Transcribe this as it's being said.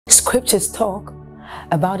scriptures talk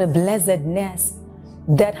about a blessedness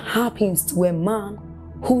that happens to a man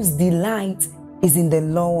whose delight is in the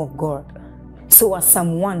law of God. So as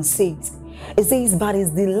Psalm 1 says, it says, but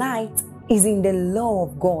his delight is in the law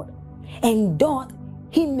of God, and doth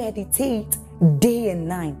he meditate day and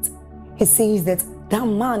night. He says that that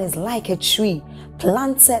man is like a tree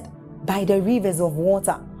planted by the rivers of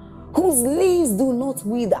water, whose leaves do not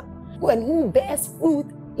wither, and who bears fruit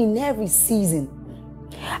in every season.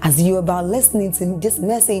 As you're about listening to this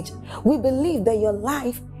message, we believe that your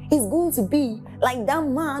life is going to be like that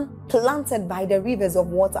man planted by the rivers of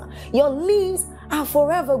water. Your leaves are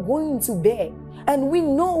forever going to bear. And we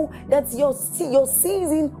know that your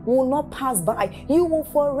season will not pass by. You will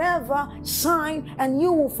forever shine and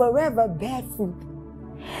you will forever bear fruit.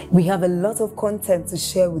 We have a lot of content to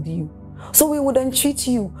share with you. So we would entreat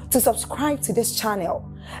you to subscribe to this channel,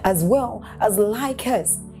 as well as like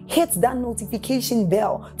us. Hit that notification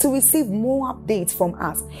bell to receive more updates from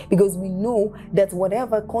us, because we know that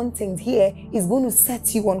whatever content here is going to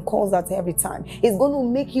set you on course at every time. It's going to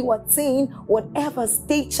make you attain whatever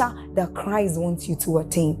stature that Christ wants you to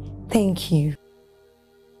attain. Thank you.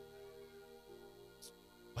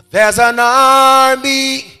 But there's an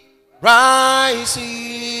army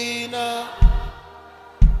rising up.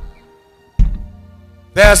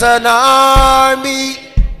 There's an army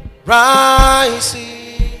rising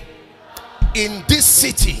in this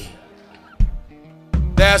city.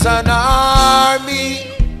 There's an army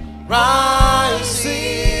rising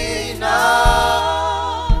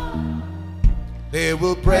up. They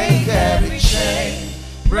will break every chain,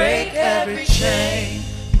 break every chain,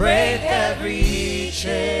 break every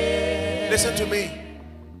chain. Listen to me.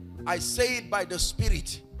 I say it by the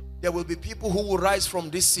Spirit. There will be people who will rise from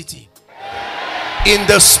this city in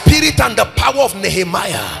the spirit and the power of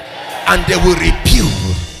Nehemiah, and they will rebuild.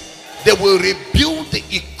 They will rebuild the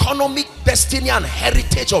economic destiny and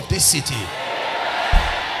heritage of this city.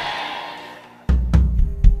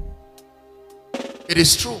 It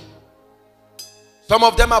is true. Some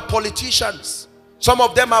of them are politicians. Some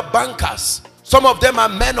of them are bankers. Some of them are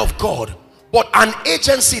men of God. But an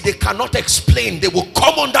agency they cannot explain, they will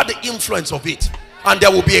come under the influence of it. And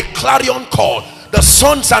there will be a clarion call. The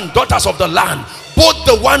sons and daughters of the land, both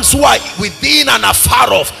the ones who are within and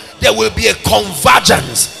afar off, there will be a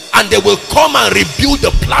convergence. And they will come and rebuild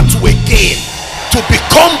the plateau again to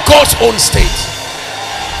become God's own state.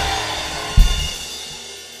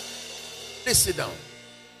 Please sit down.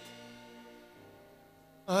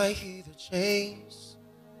 I hear the chains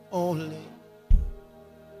only.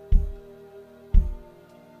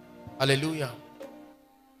 Hallelujah.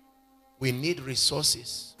 We need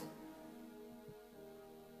resources.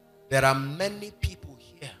 There are many people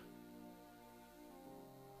here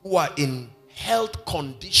who are in health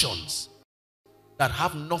conditions that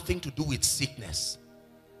have nothing to do with sickness.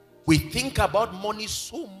 We think about money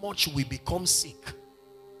so much we become sick.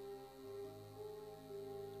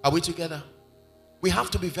 Are we together? We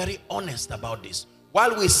have to be very honest about this.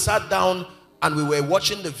 While we sat down and we were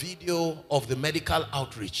watching the video of the medical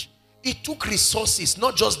outreach, it took resources,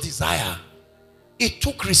 not just desire. It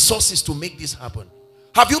took resources to make this happen.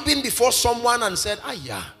 Have you been before someone and said, ah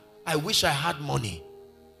yeah, I wish I had money?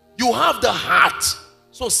 You have the heart,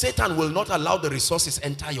 so Satan will not allow the resources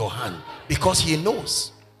enter your hand, because he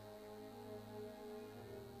knows.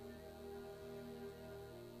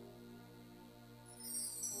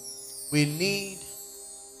 We need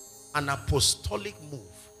an apostolic move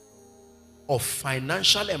of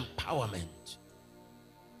financial empowerment.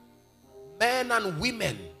 Men and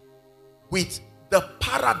women with the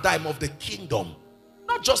paradigm of the kingdom.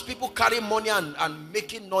 Not just people carrying money and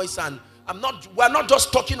making noise, and we're not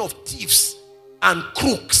just talking of thieves and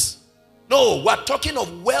crooks. No, we're talking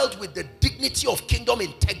of wealth with the dignity of kingdom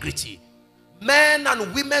integrity. Men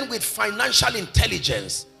and women with financial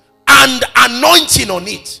intelligence and anointing on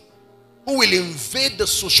it, who will invade the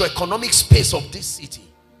socio-economic space of this city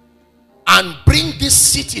and bring this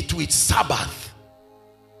city to its Sabbath.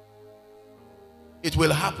 It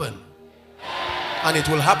will happen, and it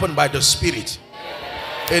will happen by the Spirit.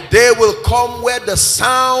 A day will come where the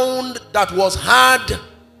sound that was heard,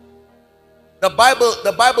 the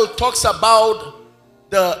Bible talks about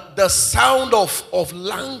the sound of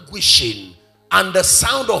languishing and the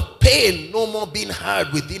sound of pain no more being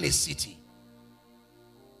heard within a city.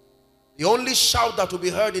 The only shout that will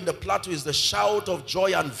be heard in the plateau is the shout of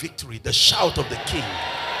joy and victory, the shout of the King.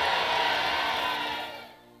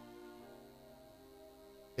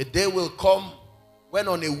 A day will come when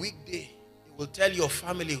on a weekday you will tell your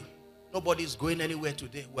family, nobody is going anywhere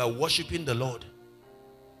today, we are worshiping the Lord.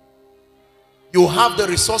 You have the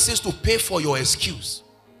resources to pay for your excuse.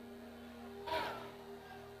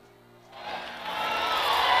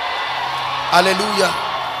 Hallelujah.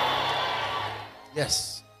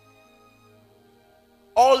 Yes.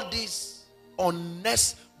 All this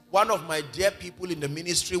honest, one of my dear people in the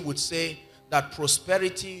ministry would say that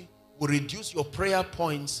prosperity will reduce your prayer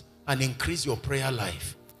points and increase your prayer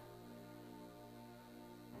life.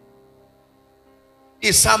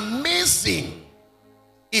 It's amazing.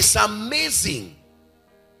 It's amazing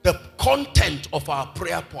the content of our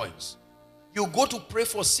prayer points. You go to pray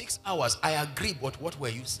for 6 hours. I agree, but what were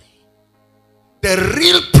you saying? The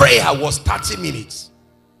real prayer was 30 minutes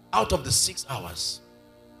out of the 6 hours.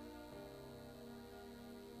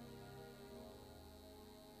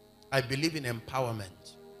 I believe in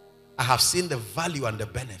empowerment. I have seen the value and the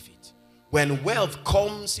benefit. When wealth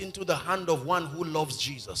comes into the hand of one who loves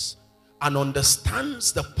Jesus and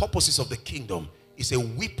understands the purposes of the kingdom, it's a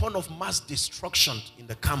weapon of mass destruction in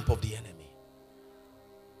the camp of the enemy.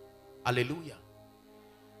 Hallelujah.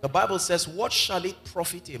 The Bible says, what shall it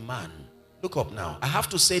profit a man? Look up now. I have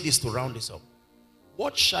to say this to round this up.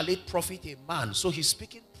 What shall it profit a man? So he's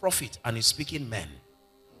speaking profit and he's speaking men.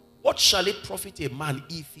 What shall it profit a man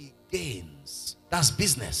if he gains? That's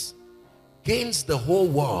business. Gains the whole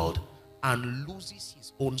world and loses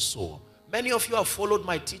his own soul. Many of you have followed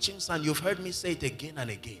my teachings and you've heard me say it again and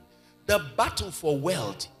again. The battle for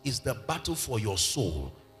wealth is the battle for your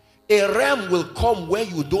soul. A realm will come where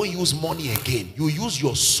you don't use money again. You use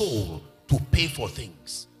your soul to pay for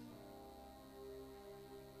things.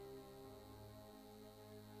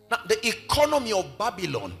 Now, the economy of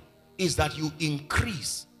Babylon is that you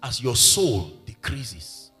increase as your soul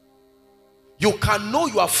decreases. You can know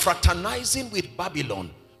you are fraternizing with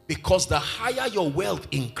Babylon because the higher your wealth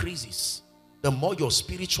increases, the more your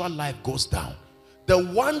spiritual life goes down. The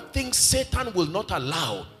one thing Satan will not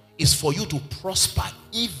allow is for you to prosper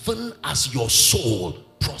even as your soul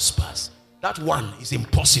prospers. That one is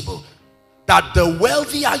impossible. That the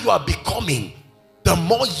wealthier you are becoming, the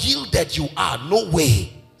more yielded you are. No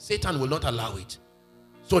way. Satan will not allow it.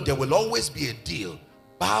 So there will always be a deal.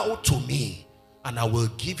 Bow to me and I will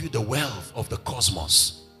give you the wealth of the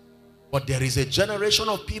cosmos. But there is a generation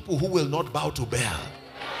of people who will not bow to Baal.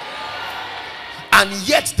 And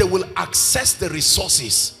yet they will access the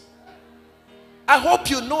resources. I hope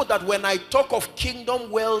you know that when I talk of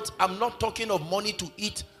kingdom wealth, I'm not talking of money to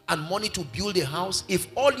eat and money to build a house. If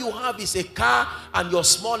all you have is a car and your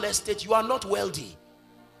small estate, you are not wealthy.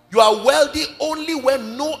 You are wealthy only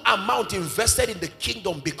when no amount invested in the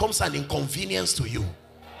kingdom becomes an inconvenience to you.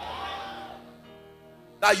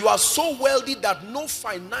 That you are so wealthy that no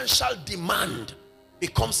financial demand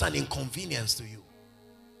becomes an inconvenience to you.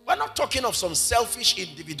 We're not talking of some selfish,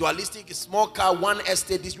 individualistic, small car, one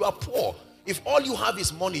estate. This, you are poor. If all you have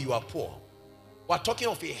is money, you are poor. We're talking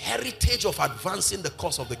of a heritage of advancing the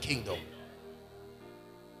cause of the kingdom.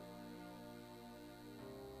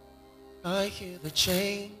 I hear the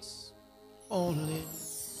chains falling.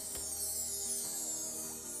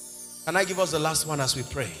 Can I give us the last one as we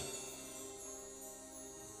pray?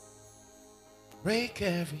 Break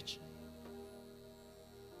every chain.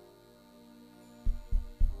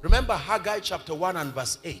 Remember Haggai chapter 1 and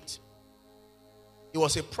verse 8. It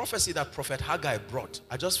was a prophecy that Prophet Haggai brought.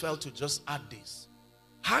 I just felt to just add this.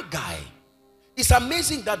 Haggai. It's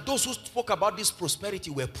amazing that those who spoke about this prosperity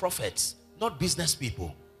were prophets, not business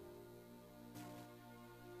people.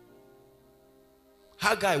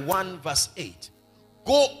 Haggai 1 verse 8.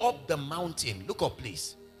 Go up the mountain. Look up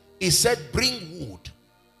please. He said bring wood.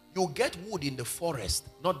 You get wood in the forest,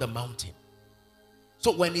 not the mountain.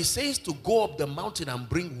 So when he says to go up the mountain and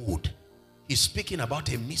bring wood, he's speaking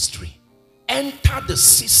about a mystery. Enter the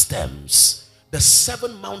systems, the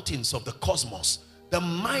 7 mountains of the cosmos, the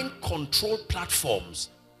mind control platforms.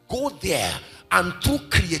 Go there and through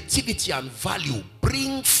creativity and value,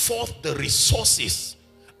 bring forth the resources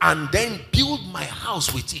and then build my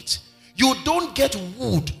house with it. You don't get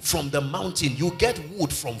wood from the mountain, you get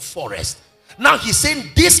wood from forest. Now he's saying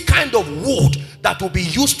this kind of wood that will be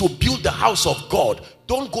used to build the house of God,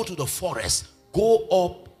 don't go to the forest, go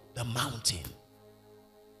up the mountain.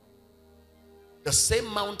 The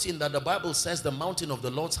same mountain that the Bible says the mountain of the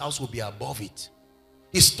Lord's house will be above it.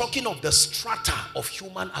 He's talking of the strata of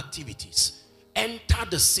human activities. Enter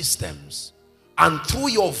the systems and through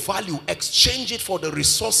your value exchange it for the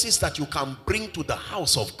resources that you can bring to the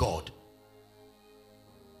house of God.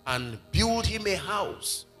 And build him a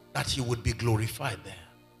house that he would be glorified there.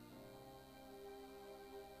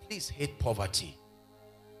 Please hate poverty.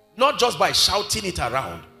 Not just by shouting it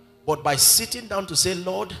around, but by sitting down to say,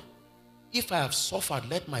 Lord, if I have suffered,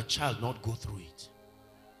 let my child not go through it.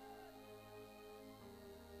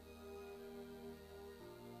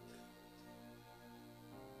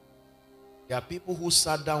 There are people who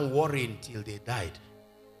sat down worrying till they died.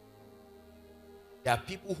 There are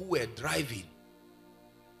people who were driving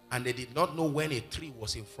and they did not know when a tree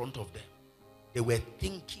was in front of them. They were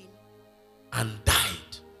thinking and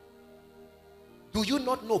died. Do you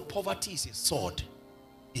not know poverty is a sword?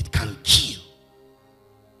 It can kill.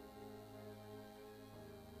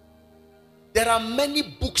 There are many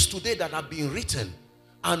books today that have been written,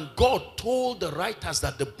 and God told the writers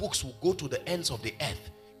that the books will go to the ends of the earth.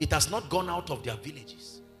 It has not gone out of their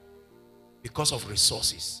villages because of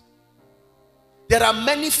resources. There are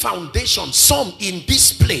many foundations, some in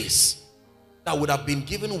this place, that would have been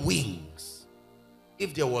given wings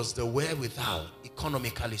if there was the wherewithal,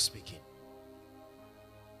 economically speaking.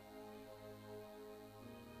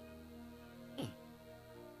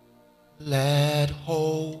 Let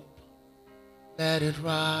hope, let it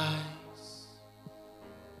rise.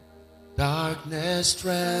 Darkness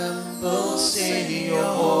trembles in your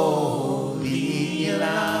holy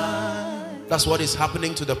light. That's what is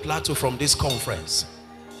happening to the plateau from this conference.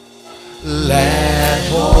 Let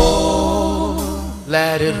hope,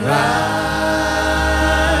 let it rise.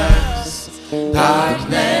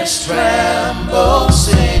 Darkness trembles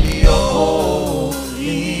in your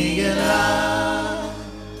holy light.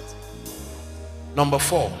 Number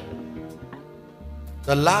 4.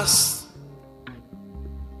 The last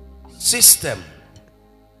system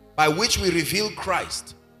by which we reveal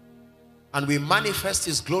Christ and we manifest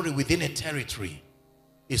his glory within a territory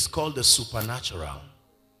is called the supernatural.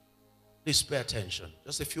 Please pay attention.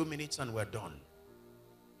 Just a few minutes and we're done.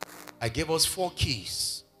 I gave us 4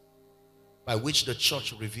 keys by which the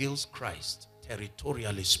church reveals Christ,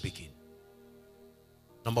 territorially speaking.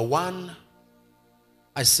 Number 1,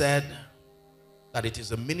 I said that it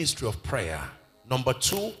is a ministry of prayer. Number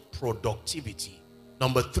 2, productivity.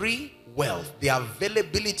 Number 3, wealth, the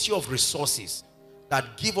availability of resources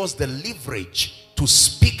that give us the leverage to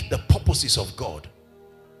speak the purposes of God.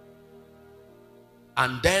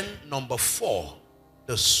 And then number 4,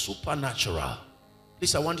 the supernatural.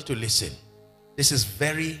 Please, I want you to listen. This is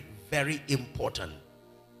very, very important.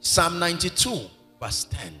 Psalm 92 verse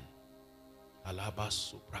 10.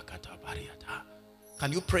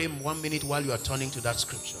 Can you pray in 1 minute while you are turning to that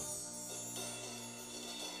scripture?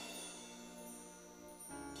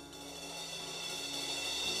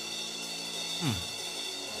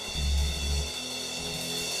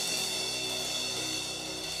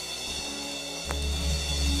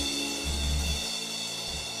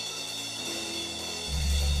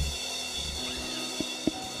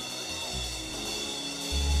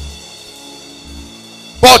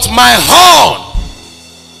 But my horn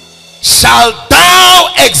shall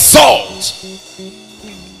thou exalt.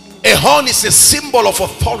 A horn is a symbol of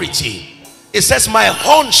authority. It says, my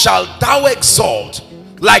horn shall thou exalt,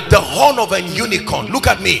 like the horn of a unicorn. Look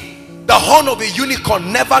at me. The horn of a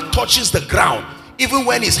unicorn never touches the ground. Even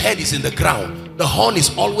when his head is in the ground, the horn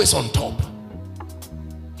is always on top.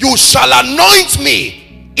 You shall anoint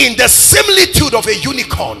me in the similitude of a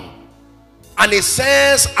unicorn. And it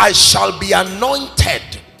says, I shall be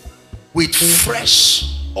anointed with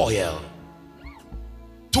fresh oil.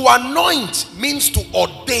 To anoint means to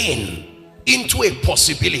ordain into a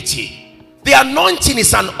possibility. The anointing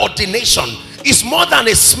is an ordination. It's more than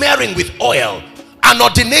a smearing with oil. An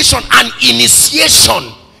ordination, an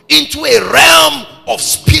initiation into a realm of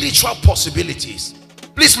spiritual possibilities.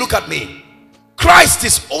 Please look at me. Christ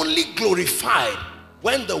is only glorified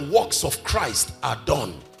when the works of Christ are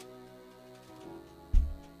done.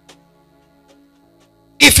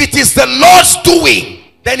 If it is the Lord's doing,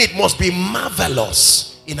 then it must be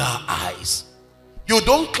marvelous in our eyes. You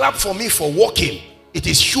don't clap for me for walking. It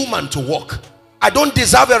is human to walk. I don't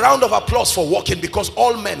deserve a round of applause for walking because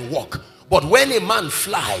all men walk. But when a man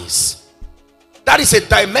flies, that is a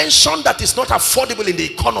dimension that is not affordable in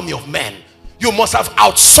the economy of men. You must have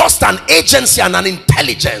outsourced an agency and an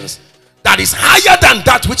intelligence that is higher than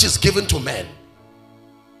that which is given to men.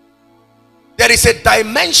 There is a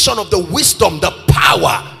dimension of the wisdom, the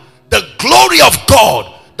power, the glory of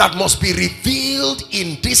God that must be revealed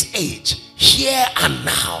in this age, here and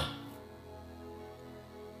now.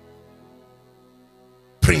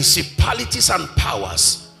 Principalities and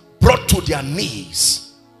powers brought to their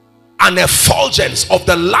knees. An effulgence of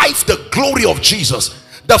the life, the glory of Jesus.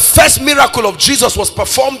 The first miracle of Jesus was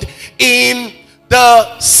performed in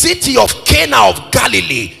the city of Cana of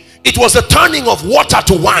Galilee. It was the turning of water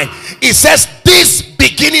to wine. It says this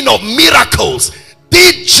beginning of miracles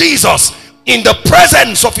did Jesus in the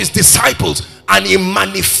presence of his disciples, and he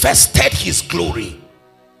manifested his glory.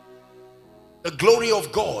 The glory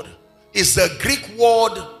of God is the Greek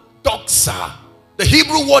word doxa. The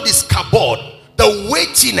Hebrew word is kabod. The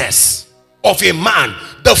weightiness, of a man,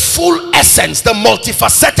 the full essence, the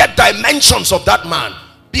multifaceted dimensions of that man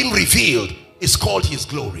being revealed, is called his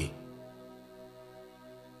glory.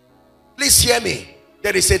 Please hear me.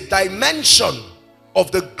 There is a dimension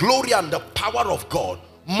of the glory and the power of God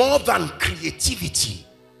more than creativity,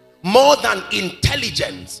 more than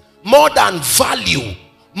intelligence, more than value,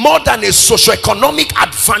 more than a socioeconomic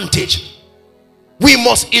advantage. We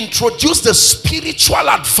must introduce the spiritual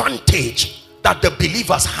advantage that the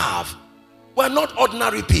believers have. We're not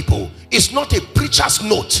ordinary people. It's not a preacher's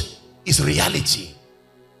note, it's reality.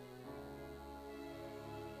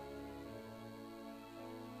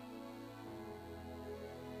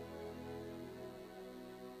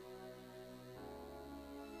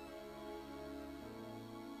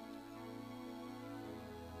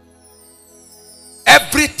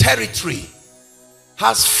 Every territory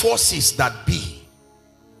has forces that be.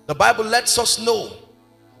 The Bible lets us know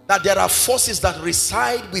that there are forces that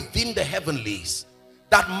reside within the heavenlies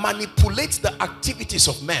that manipulate the activities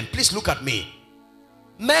of men. Please look at me.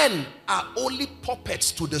 Men are only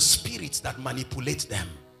puppets to the spirits that manipulate them.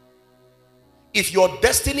 If your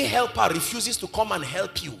destiny helper refuses to come and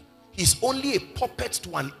help you, he's only a puppet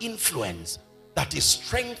to an influence that is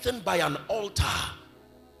strengthened by an altar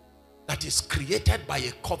that is created by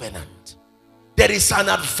a covenant. There is an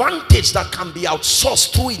advantage that can be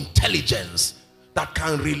outsourced through intelligence that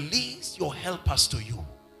can release your helpers to you.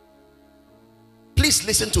 Please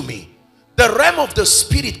listen to me. The realm of the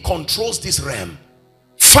spirit controls this realm.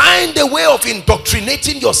 Find a way of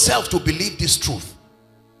indoctrinating yourself to believe this truth.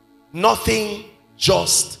 Nothing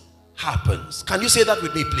just happens. Can you say that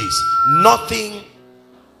with me, please? Nothing.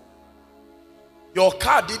 Your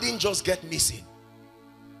car didn't just get missing.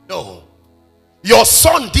 No. Your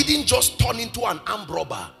son didn't just turn into an armed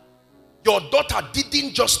robber. Your daughter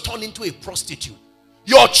didn't just turn into a prostitute.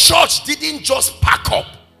 Your church didn't just pack up.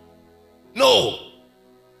 No.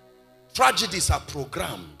 Tragedies are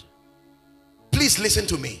programmed. Please listen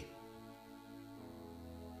to me.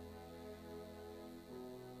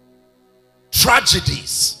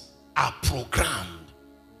 Tragedies are programmed.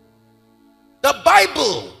 The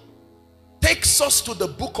Bible takes us to the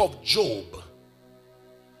book of Job.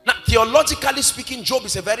 Now, theologically speaking, Job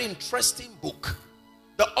is a very interesting book.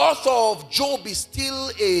 The author of Job is still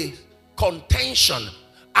a contention,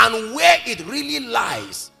 and where it really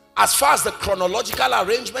lies as far as the chronological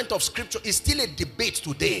arrangement of scripture is still a debate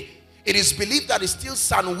today. It is believed that it's still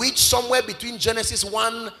sandwiched somewhere between Genesis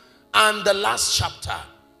 1 and the last chapter.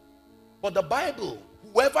 But the Bible,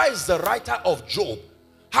 whoever is the writer of Job,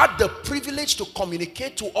 had the privilege to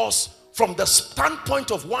communicate to us from the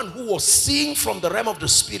standpoint of one who was seeing from the realm of the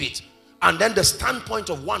spirit, and then the standpoint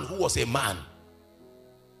of one who was a man.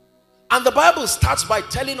 And the Bible starts by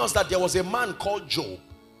telling us that there was a man called Job,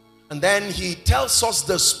 and then he tells us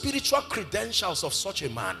the spiritual credentials of such a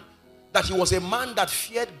man, that he was a man that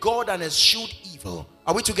feared God and eschewed evil.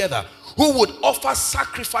 Are we together? Who would offer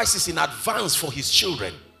sacrifices in advance for his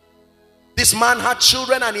children. This man had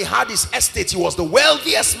children and he had his estate. He was the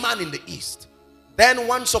wealthiest man in the east. Then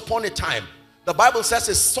once upon a time, the Bible says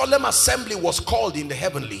a solemn assembly was called in the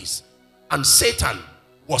heavenlies, and Satan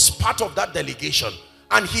was part of that delegation.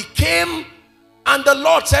 And he came, and the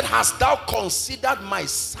Lord said, "Hast thou considered my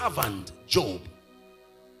servant Job?"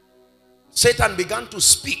 Satan began to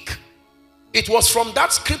speak. It was from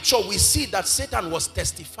that scripture we see that Satan was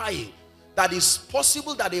testifying that it's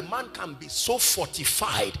possible that a man can be so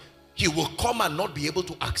fortified he will come and not be able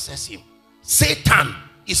to access him. Satan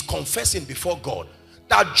is confessing before God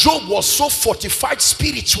that Job was so fortified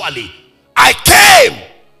spiritually. I came,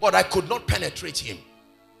 but I could not penetrate him.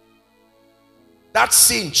 That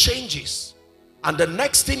scene changes, and the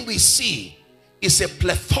next thing we see is a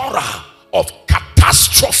plethora of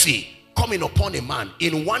catastrophe coming upon a man.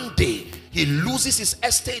 In one day, he loses his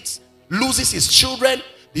estates, loses his children.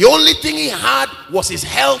 The only thing he had was his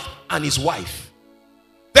health and his wife.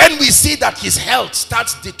 Then we see that his health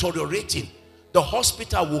starts deteriorating. The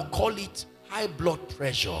hospital will call it high blood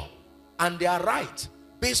pressure. And they are right,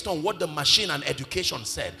 based on what the machine and education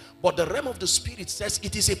said. But the realm of the spirit says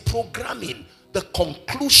it is a programming, the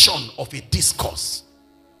conclusion of a discourse.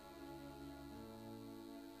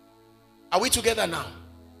 Are we together now?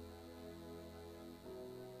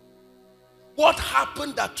 What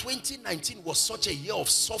happened that 2019 was such a year of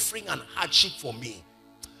suffering and hardship for me?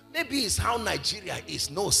 Maybe it's how Nigeria is.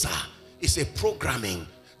 No, sir. It's a programming.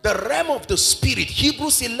 The realm of the spirit,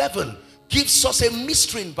 Hebrews 11, gives us a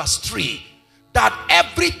mystery in verse 3. That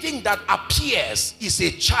everything that appears is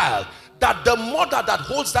a child. That the mother that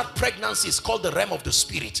holds that pregnancy is called the realm of the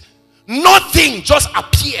spirit. Nothing just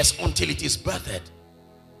appears until it is birthed.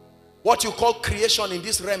 What you call creation in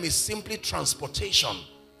this realm is simply transportation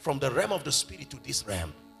from the realm of the spirit to this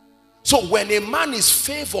realm. So when a man is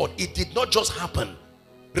favored, it did not just happen.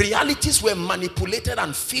 Realities were manipulated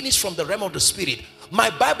and finished from the realm of the spirit. My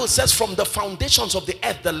Bible says from the foundations of the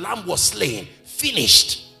earth, the lamb was slain.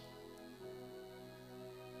 Finished.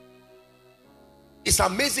 It's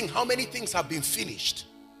amazing how many things have been finished.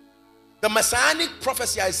 The messianic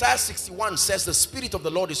prophecy, Isaiah 61, says the Spirit of the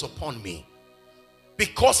Lord is upon me,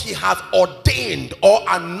 because he hath ordained or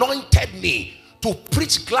anointed me to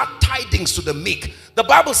preach glad tidings to the meek. The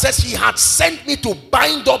Bible says he had sent me to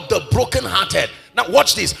bind up the brokenhearted. Now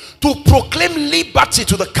watch this. To proclaim liberty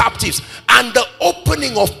to the captives and the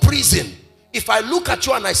opening of prison. If I look at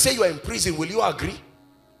you and I say you are in prison, will you agree?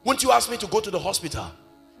 Won't you ask me to go to the hospital?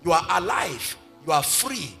 You are alive, you are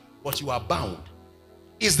free, but you are bound.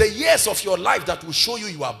 It's the years of your life that will show you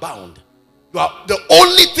you are bound. You are, the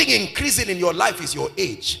only thing increasing in your life is your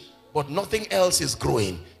age, but nothing else is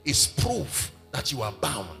growing. It's proof that you are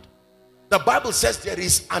bound. The Bible says there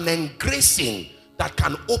is an engracing that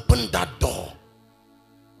can open that door.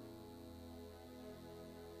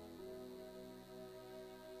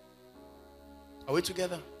 Are we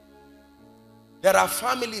together? There are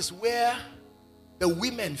families where the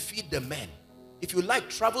women feed the men. If you like,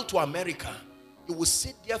 travel to America. You will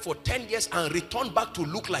sit there for 10 years and return back to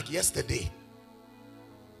look like yesterday.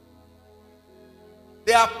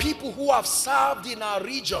 There are people who have served in our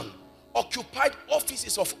region, occupied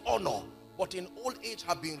offices of honor, but in old age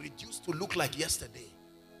have been reduced to look like yesterday.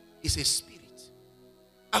 It's a spirit.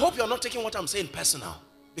 I hope you're not taking what I'm saying personal,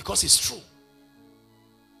 because it's true.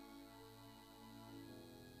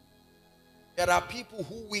 There are people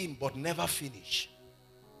who win but never finish.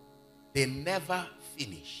 They never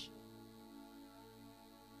finish.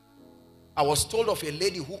 I was told of a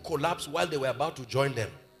lady who collapsed while they were about to join them.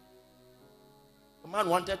 The man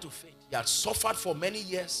wanted to faint. He had suffered for many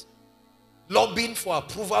years, lobbying for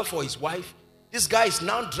approval for his wife. This guy is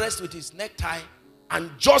now dressed with his necktie,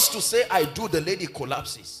 and just to say I do, the lady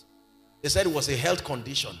collapses. They said it was a health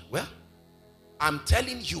condition. Well, I'm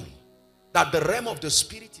telling you that the realm of the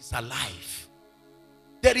spirit is alive.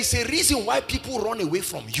 There is a reason why people run away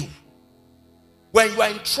from you. When you are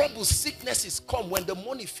in trouble, sicknesses come. When the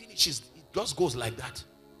money finishes, it just goes like that.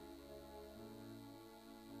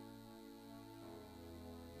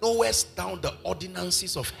 Knowest thou the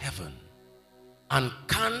ordinances of heaven, and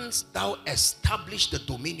canst thou establish the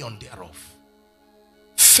dominion thereof?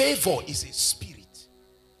 Favor is a spirit.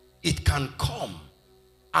 It can come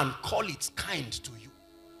and call its kind to you.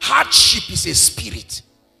 Hardship is a spirit.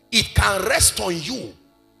 It can rest on you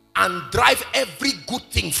and drive every good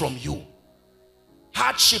thing from you.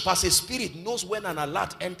 Hardship as a spirit knows when an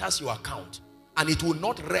alert enters your account, and it will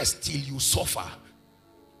not rest till you suffer.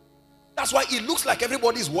 That's why it looks like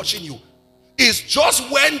everybody is watching you. It's just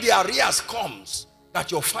when the arrears comes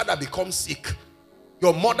that your father becomes sick,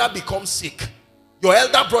 your mother becomes sick, your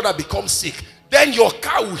elder brother becomes sick, then your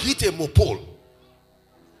car will hit a mopole.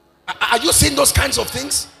 Are you seeing those kinds of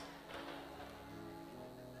things?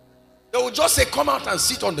 They will just say, come out and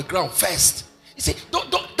sit on the ground first. You see,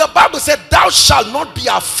 the Bible said, thou shalt not be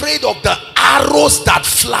afraid of the arrows that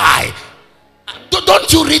fly.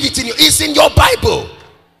 Don't you read it in your, it's in your Bible.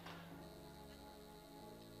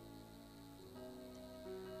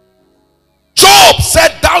 Job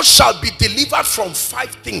said, thou shalt be delivered from 5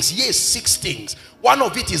 things, yea, 6 things. One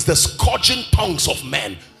of it is the scourging tongues of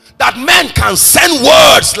men. That man can send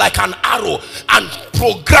words like an arrow and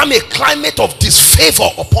program a climate of disfavor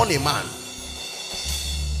upon a man.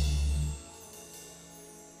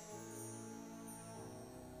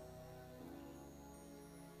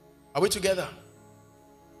 Are we together?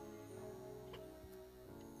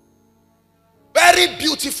 Very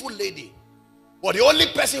beautiful lady, but the only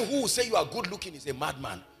person who will say you are good looking is a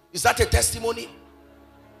madman. Is that a testimony?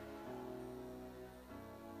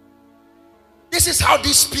 This is how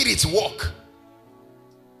these spirits work.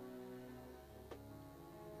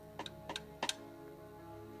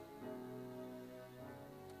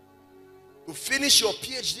 To finish your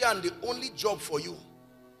PhD and the only job for you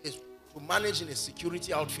is to manage in a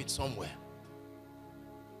security outfit somewhere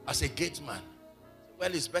as a gate man.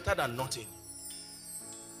 Well, it's better than nothing.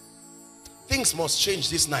 Things must change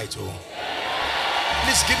this night. Oh,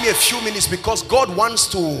 please give me a few minutes, because God wants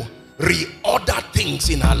to reorder things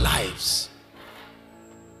in our lives.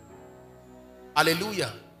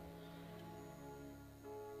 Hallelujah.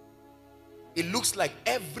 It looks like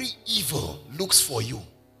every evil looks for you.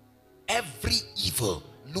 Every evil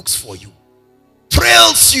looks for you.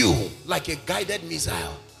 Trails you like a guided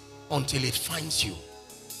missile until it finds you.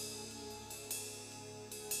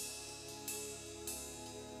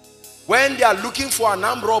 When they are looking for an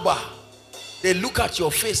armed robber, they look at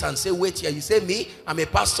your face and say, wait here. You say, me, I'm a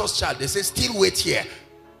pastor's child. They say, still wait here.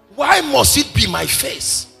 Why must it be my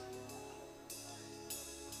face?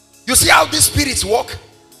 You see how these spirits work?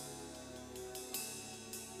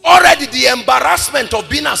 Already the embarrassment of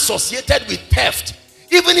being associated with theft,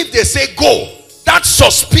 even if they say go, that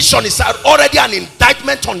suspicion is already an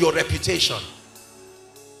indictment on your reputation.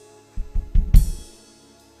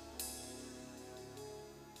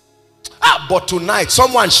 But tonight,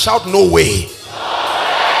 someone shout, no way.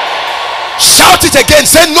 Shout it again,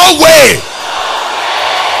 say no way.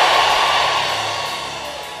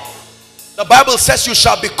 The Bible says you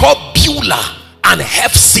shall be called Beulah and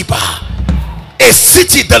Hephzibah, a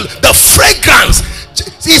city, the fragrance.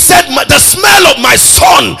 He said, the smell of my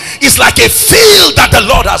son is like a field that the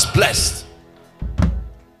Lord has blessed.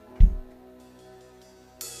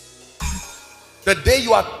 The day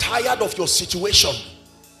you are tired of your situation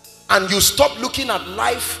and you stop looking at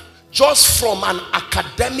life just from an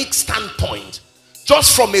academic standpoint,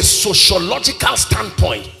 just from a sociological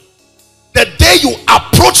standpoint, the day you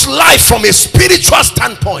approach life from a spiritual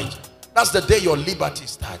standpoint, that's the day your liberty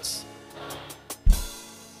starts.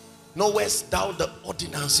 Knowest thou the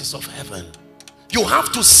ordinances of heaven? You have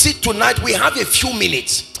to sit tonight. We have a few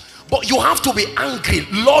minutes, but you have to be angry.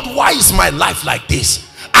 Lord, why is my life like this?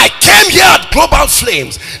 I came here at Global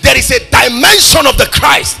Flames. There is a dimension of the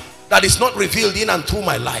Christ that is not revealed in and through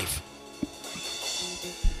my life.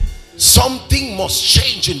 Something must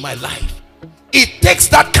change in my life. It takes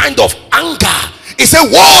that kind of anger. It's a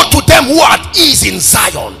woe to them who are at ease in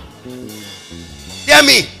Zion. Hear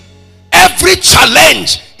me? Every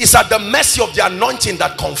challenge is at the mercy of the anointing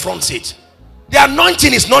that confronts it. The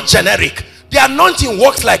anointing is not generic. The anointing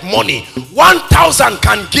works like money. 1,000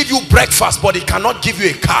 can give you breakfast, but it cannot give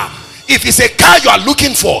you a car. If it's a car you are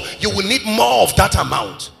looking for, you will need more of that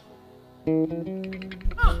amount.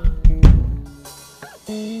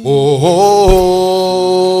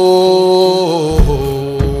 Oh,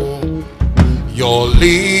 your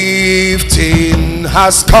lifting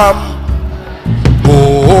has come. Oh,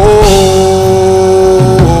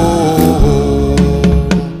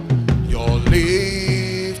 your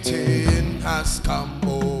lifting has come.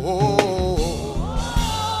 Oh,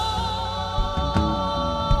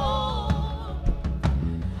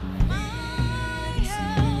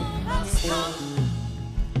 has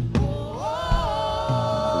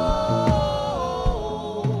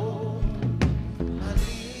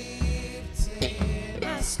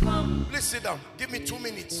come. Please sit down. Give me 2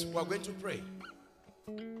 minutes. We are going to pray.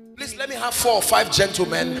 Please let me have 4 or 5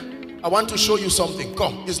 gentlemen. I want to show you something.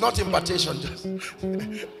 Come. It's not invitation. Just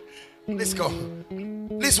please come.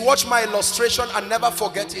 Please watch my illustration and never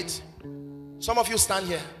forget it. Some of you stand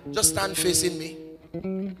here. Just stand facing me.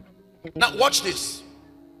 Now watch this.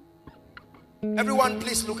 Everyone,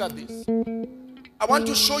 please look at this. I want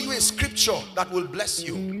to show you a scripture that will bless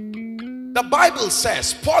you. The Bible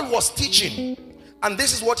says, Paul was teaching, and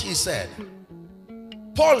this is what he said.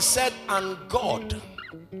 Paul said, and God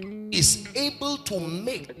is able to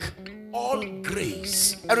make all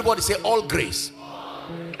grace. Everybody say all grace.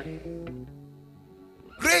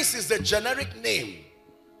 Grace is the generic name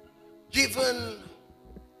given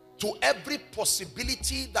to every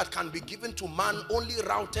possibility that can be given to man, only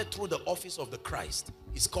routed through the office of the Christ.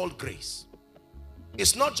 It's called grace.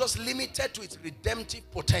 It's not just limited to its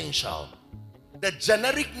redemptive potential. The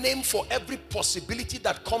generic name for every possibility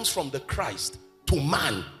that comes from the Christ to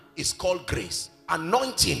man is called grace.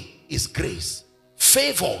 Anointing is grace.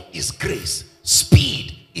 Favor is grace.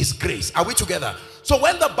 Speed is grace. Are we together? So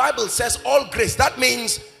when the Bible says all grace, that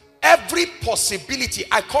means every possibility.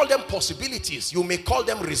 I call them possibilities. You may call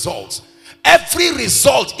them results. Every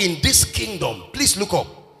result in this kingdom, please look up.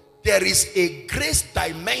 There is a grace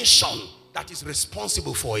dimension that is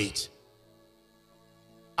responsible for it.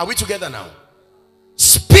 Are we together now?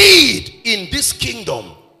 Speed in this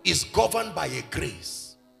kingdom is governed by a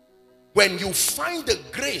grace. When you find the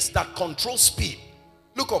grace that controls speed,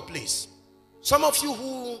 look up please. Some of you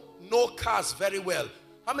who know cars very well,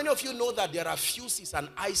 how many of you know that there are fuses and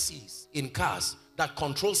ICs in cars that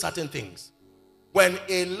control certain things? When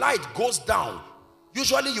a light goes down,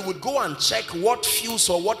 usually you would go and check what fuse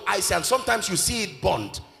or what IC, and sometimes you see it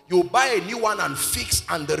burnt. You buy a new one and fix,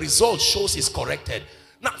 and the result shows it's corrected.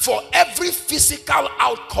 Now, for every physical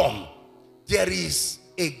outcome, there is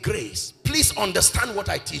a grace. Please understand what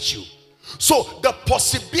I teach you. So the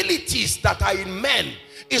possibilities that are in men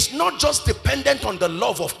is not just dependent on the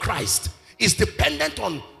love of Christ. It's dependent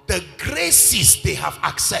on the graces they have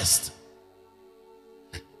accessed.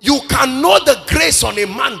 You can know the grace on a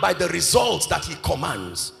man by the results that he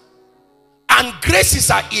commands. And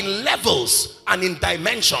graces are in levels and in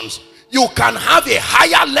dimensions. You can have a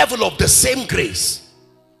higher level of the same grace.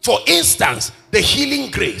 For instance, the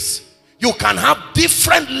healing grace. You can have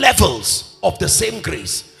different levels of the same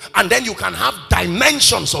grace. And then you can have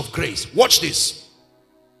dimensions of grace. Watch this.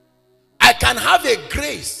 I can have a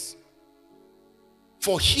grace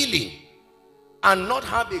for healing and not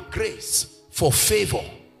have a grace for favor.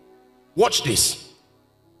 Watch this.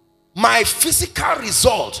 My physical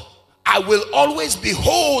result, I will always be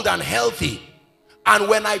whole and healthy. And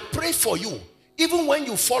when I pray for you, even when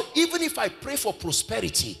you fall, even if I pray for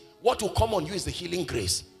prosperity, what will come on you is the healing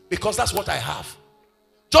grace. Because that's what I have.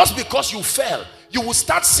 Just because you fell, you will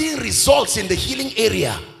start seeing results in the healing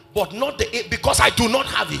area, but not because I do not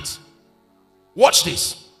have it. Watch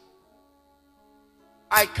this.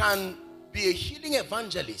 I can be a healing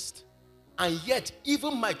evangelist, and yet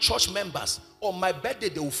even my church members on my birthday,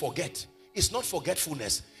 they will forget. It's not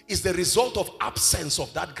forgetfulness. It's the result of absence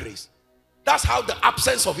of that grace. That's how the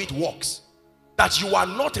absence of it works. That you are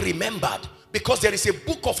not remembered, because there is a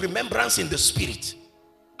book of remembrance in the spirit.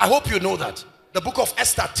 I hope you know that. The book of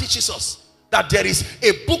Esther teaches us that there is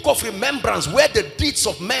a book of remembrance where the deeds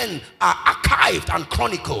of men are archived and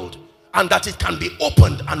chronicled, and that it can be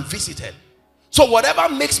opened and visited. So whatever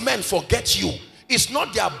makes men forget you is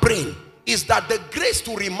not their brain, is that the grace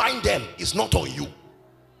to remind them is not on you.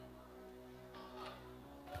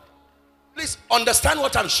 Please understand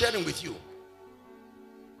what I'm sharing with you.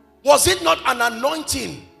 Was it not an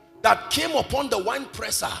anointing that came upon the wine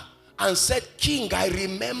presser and said, King, I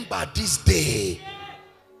remember this day?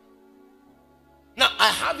 Now I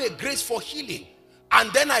have a grace for healing,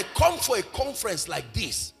 and then I come for a conference like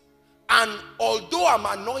this, and although I'm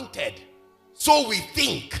anointed, so we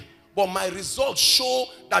think, but my results show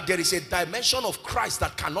that there is a dimension of Christ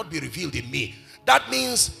that cannot be revealed in me. That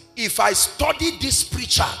means if I study this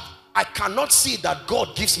preacher, I cannot see that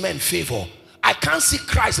God gives men favor. I can't see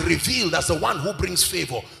Christ revealed as the one who brings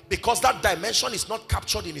favor, because that dimension is not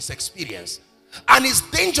captured in his experience. And it's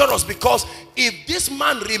dangerous, because if this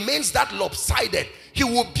man remains that lopsided, he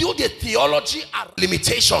will build a theology and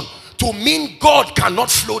limitation to mean God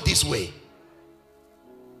cannot flow this way.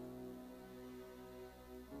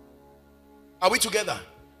 Are we together?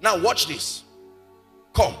 Now watch this.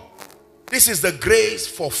 Come. This is the grace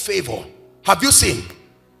for favor. Have you seen?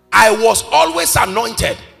 I was always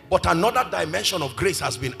anointed, but another dimension of grace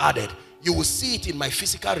has been added. You will see it in my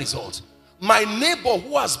physical results. My neighbor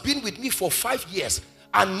who has been with me for 5 years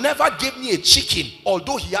and never gave me a chicken,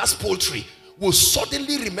 although he has poultry, will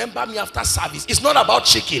suddenly remember me after service. It's not about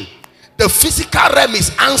chicken. The physical realm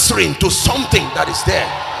is answering to something that is there.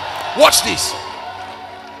 Watch this.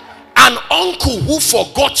 An uncle who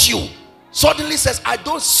forgot you suddenly says,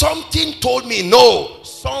 something told me. No,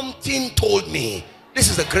 something told me. This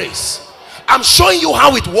is the grace. I'm showing you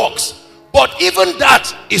how it works. But even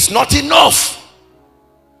that is not enough,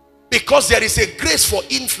 because there is a grace for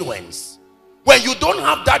influence. When you don't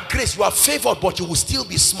have that grace, you are favored, but you will still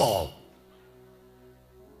be small.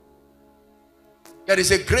 There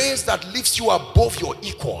is a grace that lifts you above your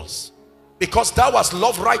equals, because thou hast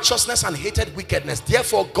loved righteousness and hated wickedness.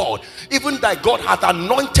 Therefore God, even thy God, hath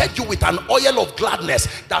anointed you with an oil of gladness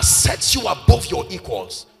that sets you above your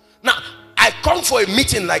equals. Now, I come for a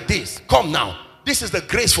meeting like this. Come now. This is the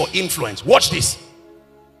grace for influence. Watch this.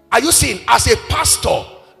 Are you seeing? As a pastor,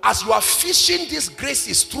 as you are fishing these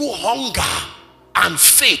graces through hunger and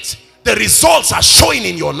faith, the results are showing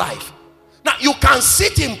in your life. Now, you can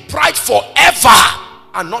sit in pride forever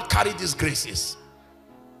and not carry these graces.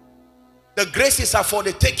 The graces are for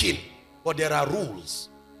the taking, but there are rules.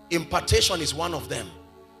 Impartation is one of them.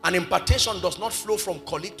 And impartation does not flow from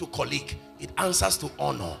colleague to colleague. It answers to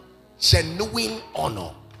honor. Genuine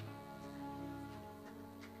honor.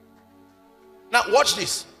 Now watch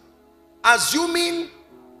this. Assuming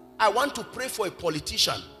I want to pray for a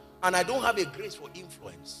politician and I don't have a grace for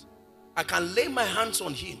influence, I can lay my hands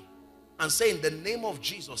on him and say, in the name of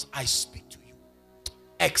Jesus, I speak to you.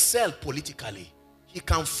 Excel politically. He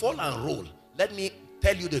can fall and roll. Let me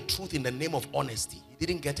tell you the truth in the name of honesty. He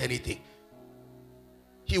didn't get anything.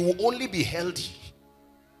 He will only be healthy.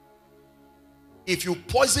 If you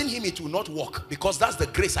poison him, it will not work, because that's the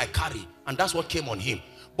grace I carry, and that's what came on him.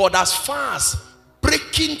 But as far as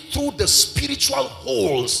breaking through the spiritual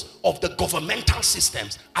holes of the governmental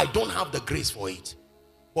systems, I don't have the grace for it.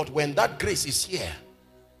 But when that grace is here,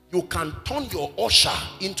 you can turn your usher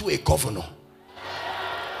into a governor.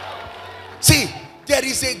 See, there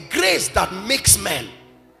is a grace that makes men.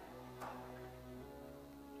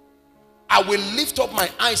 I will lift up my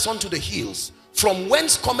eyes unto the hills. From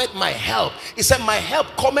whence cometh my help? He said, my help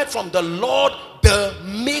cometh from the Lord, the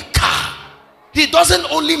maker He doesn't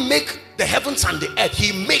only make the heavens and the earth,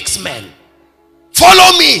 he makes men.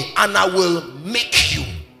 Follow me and I will make you.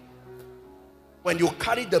 When you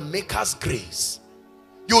carry the maker's grace,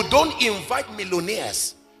 you don't invite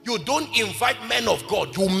millionaires, you don't invite men of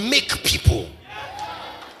God, you make people.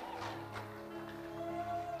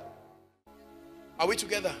 Are we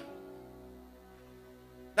together?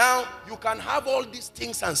 Now, you can have all these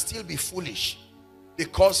things and still be foolish,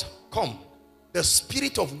 because, come, the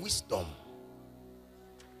spirit of wisdom.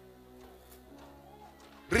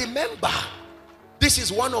 Remember, this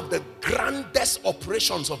is one of the grandest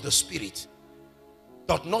operations of the spirit.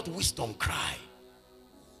 Doth not wisdom cry?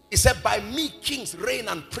 He said, by me kings reign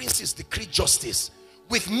and princes decree justice.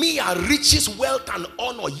 With me are riches, wealth and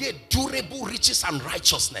honor, yea, durable riches and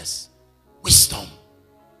righteousness. Wisdom.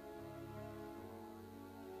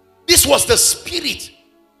 This was the spirit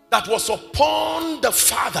that was upon the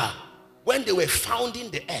Father when they were founding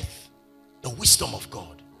the earth. The wisdom of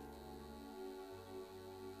God.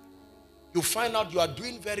 You find out you are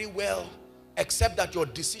doing very well, except that your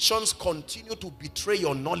decisions continue to betray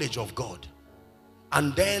your knowledge of God.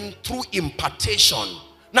 And then through impartation.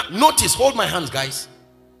 Now notice, hold my hands guys.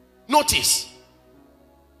 Notice.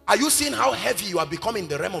 Are you seeing how heavy you are becoming in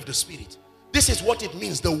the realm of the spirit? This is what it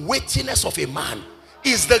means. The weightiness of a man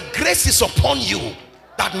is the graces upon you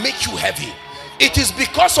that make you heavy. It is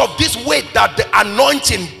because of this weight that the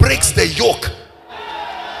anointing breaks the yoke.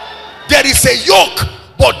 There is a yoke,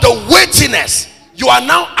 but the weightiness, you are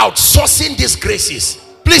now outsourcing these graces.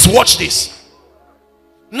 Please watch this.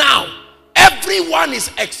 Now, everyone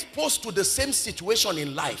is exposed to the same situation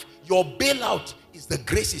in life. Your bailout is the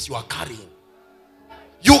graces you are carrying.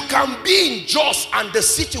 You can be in Jos and the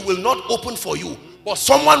city will not open for you, but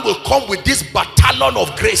someone will come with this battalion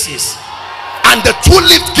of graces and the two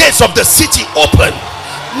lift gates of the city open.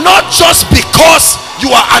 Not just because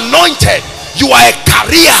you are anointed, you are a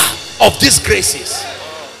carrier of these graces.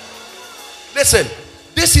 Listen,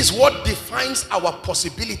 this is what defines our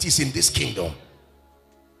possibilities in this kingdom.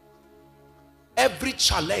 Every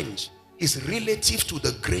challenge is relative to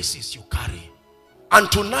the graces you carry.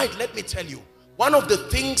 And tonight, let me tell you, one of the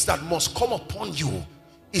things that must come upon you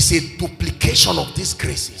is a duplication of these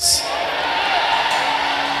graces.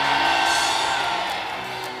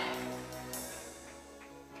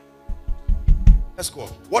 Let's go.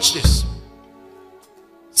 Watch this.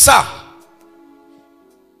 Sir,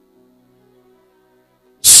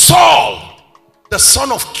 Saul, the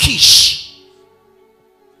son of Kish,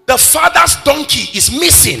 the father's donkey is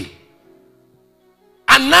missing.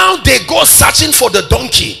 And now they go searching for the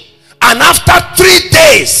donkey. And after 3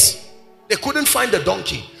 days, they couldn't find the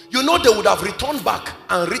donkey. You know, they would have returned back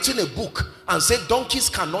and written a book and said donkeys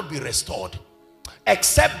cannot be restored.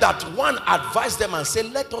 Except that one advised them and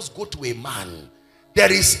said, let us go to a man.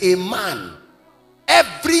 There is a man.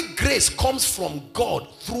 Every grace comes from God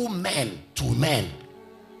through men to men.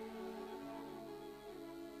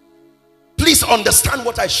 Please understand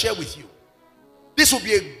what I share with you. This will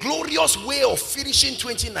be a glorious way of finishing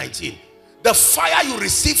 2019. The fire you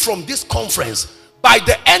receive from this conference, by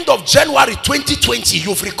the end of January 2020,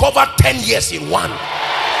 you've recovered 10 years in one.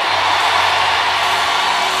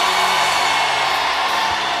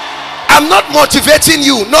 I'm not motivating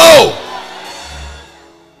you, no.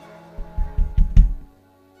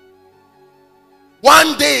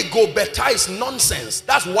 One day go better is nonsense.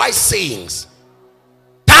 That's wise sayings.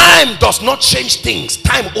 Time does not change things.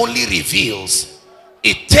 Time only reveals.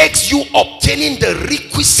 It takes you obtaining the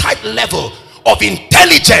requisite level of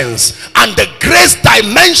intelligence and the grace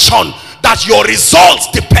dimension that your results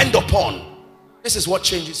depend upon. This is what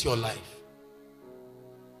changes your life.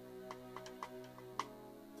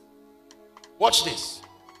 Watch this.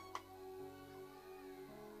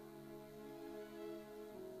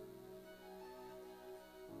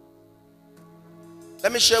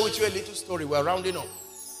 Let me share with you a little story. We're rounding up.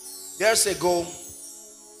 Years ago,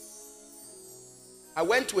 I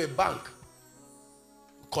went to a bank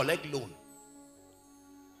to collect loan.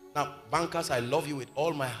 Now, bankers, I love you with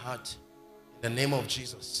all my heart. In the name of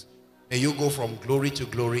Jesus, may you go from glory to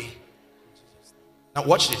glory. Now,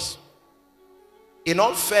 watch this. In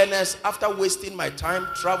all fairness, after wasting my time,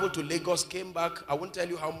 traveled to Lagos, came back. I won't tell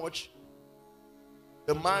you how much.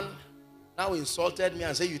 The man now insulted me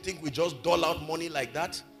and said, you think we just dole out money like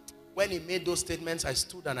that? When he made those statements, I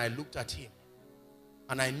stood and I looked at him.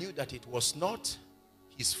 And I knew that it was not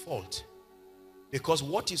his fault. Because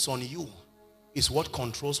what is on you is what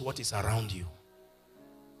controls what is around you.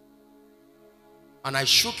 And I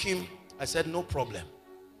shook him. I said, no problem.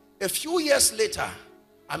 A few years later,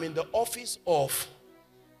 I'm in the office of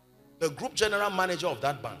the group general manager of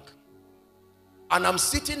that bank. And I'm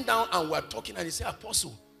sitting down and we're talking, and he said,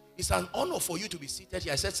 Apostle, it's an honor for you to be seated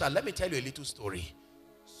here. I said, sir, let me tell you a little story.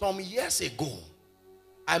 Some years ago,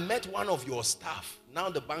 I met one of your staff. Now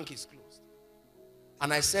the bank is closed.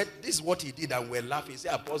 And I said, this is what he did, and we're laughing. He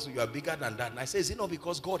said, Apostle, you are bigger than that. And I said, is it not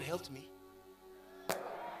because God helped me?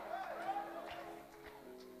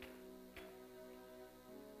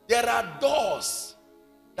 There are doors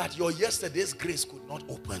that your yesterday's grace could not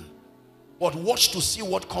open. But watch to see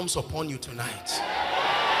what comes upon you tonight.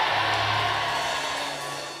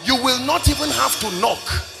 You will not even have to knock.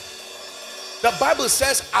 The Bible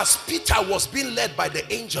says, as Peter was being led by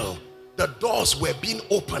the angel, the doors were being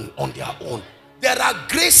opened on their own. There are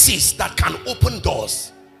graces that can open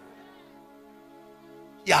doors.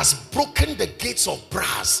 He has broken the gates of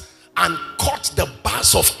brass and cut the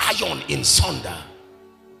bars of iron in sunder.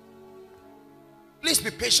 Please be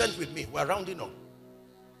patient with me. We're rounding up.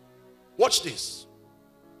 Watch this.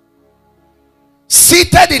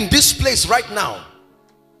 Seated in this place right now,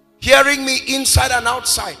 hearing me inside and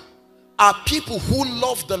outside, are people who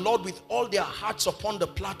love the Lord with all their hearts upon the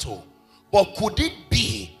plateau. But could it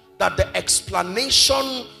be that the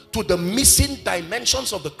explanation to the missing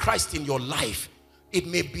dimensions of the Christ in your life, it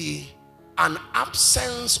may be an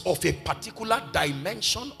absence of a particular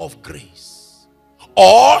dimension of grace,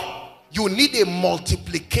 or you need a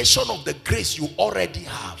multiplication of the grace you already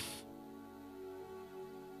have?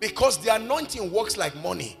 Because the anointing works like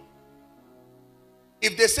money.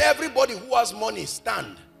 If they say everybody who has money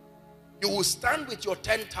stand, you will stand with your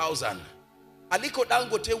 10,000. Aliko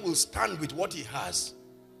Dangote will stand with what he has.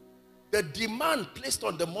 The demand placed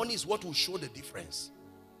on the money is what will show the difference.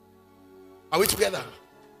 Are we together?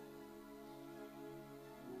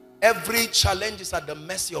 Every challenge is at the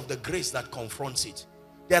mercy of the grace that confronts it.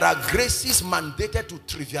 There are graces mandated to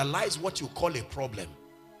trivialize what you call a problem.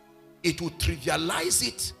 It will trivialize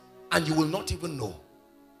it and you will not even know.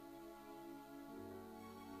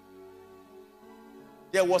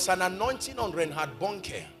 There was an anointing on Reinhard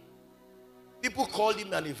Bonnke. People called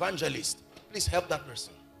him an evangelist. Please help that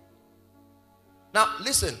person. Now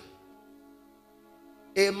listen.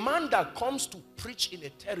 A man that comes to preach in a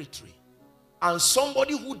territory and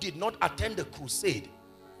somebody who did not attend the crusade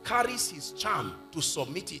carries his charm to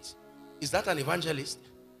submit it. Is that an evangelist?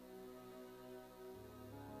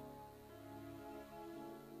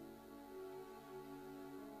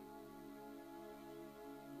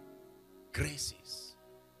 Graces.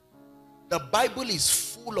 The Bible is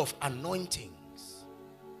full of anointings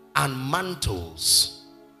and mantles.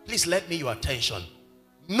 Please let me your attention.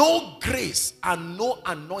 No grace and no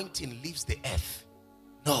anointing leaves the earth.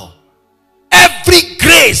 No. Every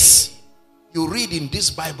grace you read in this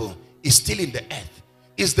Bible is still in the earth.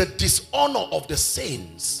 It's the dishonor of the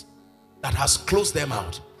saints that has closed them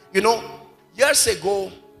out. You know, years ago,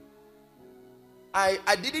 I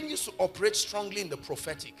didn't used to operate strongly in the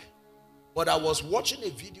prophetic. But I was watching a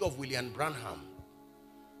video of William Branham.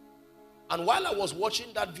 And while I was watching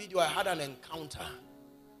that video, I had an encounter.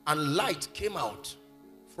 And light came out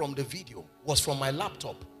from the video. Was from my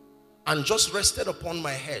laptop. And just rested upon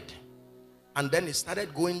my head. And then it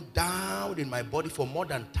started going down in my body for more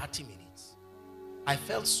than 30 minutes. I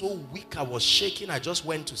felt so weak. I was shaking. I just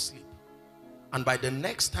went to sleep. And by the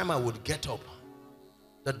next time I would get up,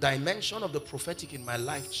 the dimension of the prophetic in my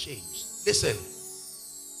life changed. Listen.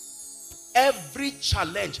 Every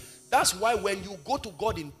challenge. That's why when you go to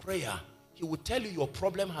God in prayer, he will tell you your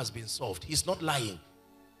problem has been solved. He's not lying.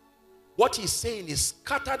 What he's saying is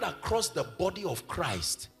scattered across the body of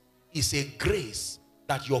Christ is a grace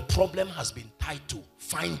that your problem has been tied to.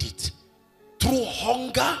 Find it. Through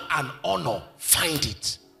hunger and honor, find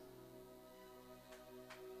it.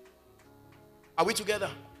 Are we together?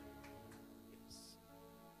 Yes.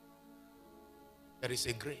 There is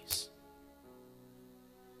a grace.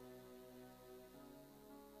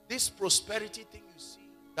 This prosperity thing you see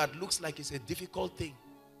that looks like it's a difficult thing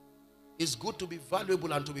is good to be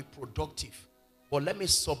valuable and to be productive. But let me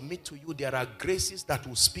submit to you, there are graces that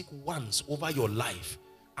will speak once over your life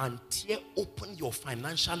and tear open your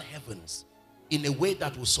financial heavens in a way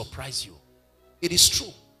that will surprise you. It is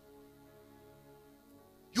true.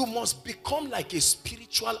 You must become like a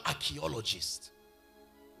spiritual archaeologist,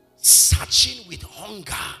 searching with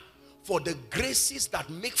hunger for the graces that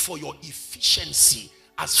make for your efficiency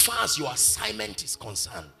as far as your assignment is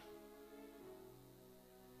concerned.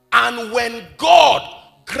 And when God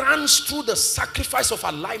grants through the sacrifice of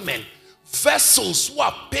alignment vessels who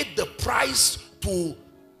have paid the price to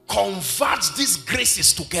convert these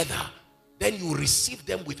graces together, then you receive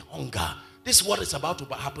them with hunger. This is what is about to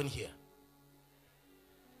happen here.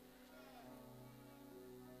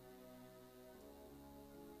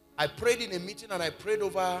 I prayed in a meeting and I prayed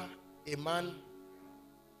over a man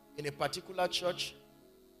in a particular church.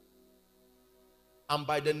 And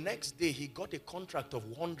by the next day, he got a contract of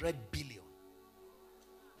 100 billion.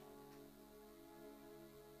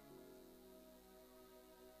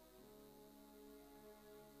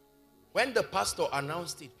 When the pastor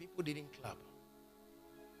announced it, people didn't clap.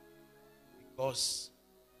 Because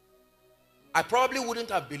I probably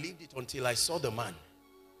wouldn't have believed it until I saw the man.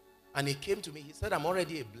 And he came to me, he said, I'm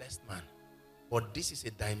already a blessed man. But this is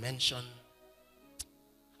a dimension,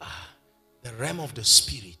 the realm of the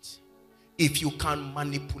spirit. If you can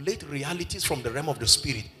manipulate realities from the realm of the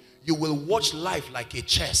spirit, you will watch life like a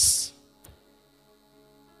chess.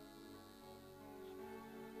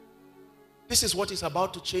 This is what is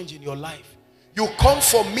about to change in your life. You come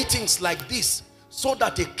for meetings like this so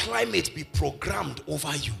that a climate be programmed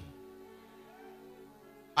over you.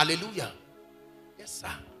 Hallelujah. Yes, sir.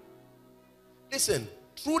 Listen,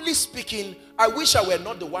 truly speaking, I wish I were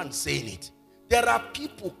not the one saying it. There are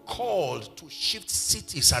people called to shift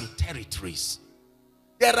cities and territories.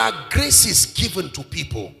 There are graces given to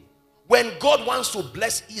people. When God wants to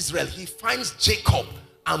bless Israel, he finds Jacob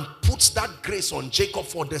and puts that grace on Jacob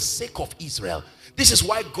for the sake of Israel. This is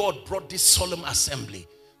why God brought this solemn assembly,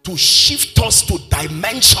 to shift us to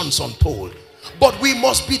dimensions untold. But we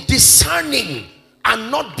must be discerning and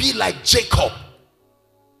not be like Jacob.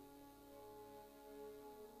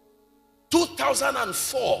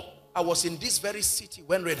 2004, I was in this very city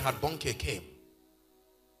when Reinhard Bonnke came.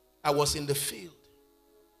 I was in the field.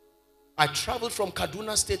 I traveled from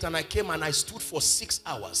Kaduna State and I came and I stood for 6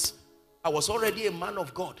 hours. I was already a man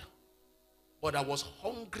of God, but I was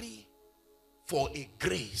hungry for a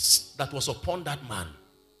grace that was upon that man.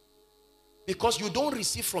 Because you don't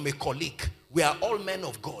receive from a colleague. We are all men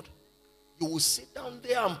of God. You will sit down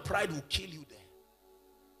there and pride will kill you there.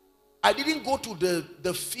 I didn't go to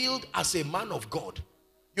the field as a man of God.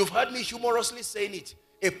 You've heard me humorously saying it.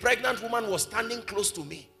 A pregnant woman was standing close to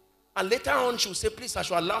me. And later on she would say, please, I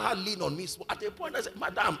should allow her lean on me. So at a point I said,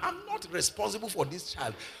 madam, I'm not responsible for this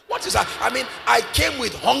child. What is that? I mean, I came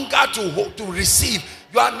with hunger to receive.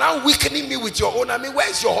 You are now weakening me with your own. I mean,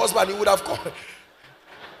 where's your husband? He would have come.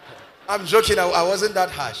 I'm joking. I wasn't that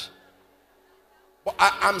harsh. But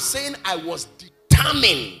I'm saying I was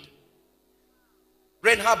determined.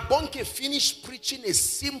 Reinhard Bonnke finished preaching a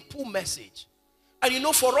simple message. And you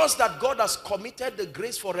know, for us that God has committed the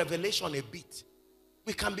grace for revelation a bit,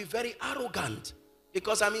 we can be very arrogant.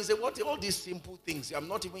 Because I mean, say, what all these simple things? I'm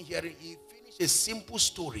not even hearing. He finished a simple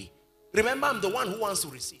story. Remember, I'm the one who wants to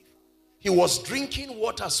receive. He was drinking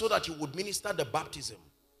water so that he would minister the baptism.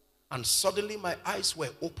 And suddenly my eyes were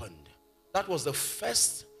opened. That was the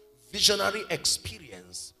first visionary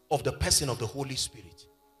experience of the person of the Holy Spirit.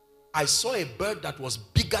 I saw a bird that was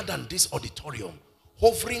bigger than this auditorium,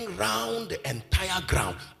 hovering round the entire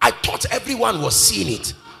ground. I thought everyone was seeing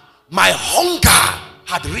it. My hunger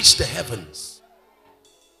had reached the heavens.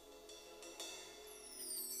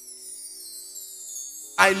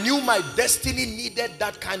 I knew my destiny needed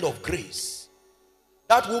that kind of grace.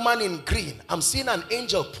 That woman in green, I'm seeing an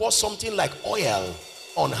angel pour something like oil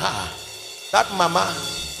on her. That mama,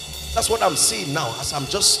 that's what I'm seeing now. As I'm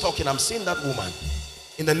just talking, I'm seeing that woman.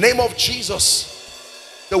 In the name of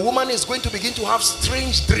Jesus, the woman is going to begin to have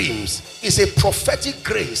strange dreams. It's a prophetic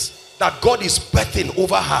grace that God is birthing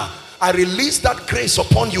over her. I release that grace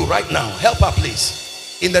upon you right now. Help her,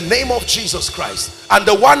 please. In the name of Jesus Christ. And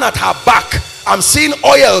the one at her back, I'm seeing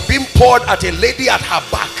oil being poured at a lady at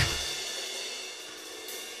her back.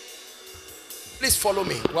 Please follow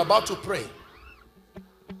me. We're about to pray.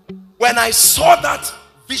 When I saw that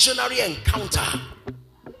visionary encounter,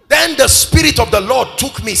 then the Spirit of the Lord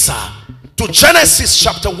took me, sir, to Genesis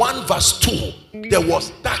chapter 1 verse 2. There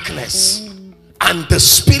was darkness and the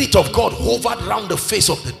Spirit of God hovered around the face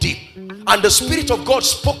of the deep. And the Spirit of God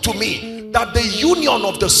spoke to me that the union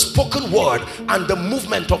of the spoken word and the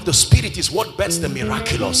movement of the Spirit is what births the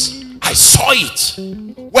miraculous. I saw it.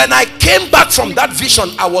 When I came back from that vision,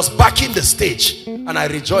 I was back in the stage and I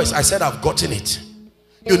rejoiced. I said, I've gotten it.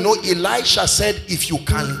 You know, Elijah said, if you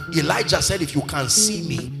can see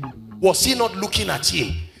me. Was he not looking at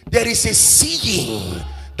him? There is a seeing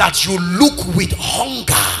that you look with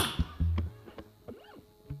hunger.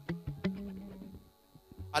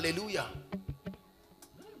 Hallelujah.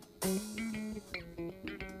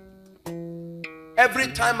 Every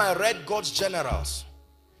time I read God's generals,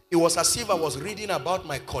 it was as if I was reading about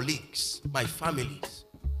my colleagues, my families.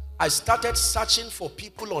 I started searching for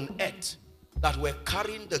people on earth that were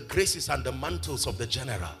carrying the graces and the mantles of the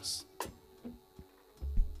generals.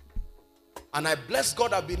 And I bless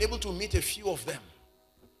God, I've been able to meet a few of them.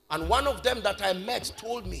 And one of them that I met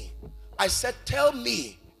told me, I said, tell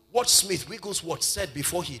me what Smith Wigglesworth said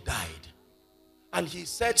before he died. And he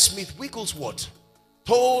said, Smith Wigglesworth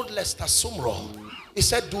told Lester Sumrall, he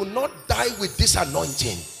said, do not die with this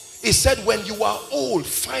anointing. He said, when you are old,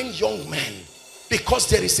 find young men, because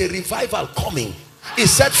there is a revival coming. He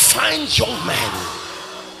said, find young men.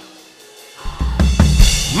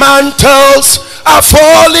 Mantles are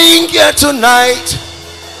falling here tonight.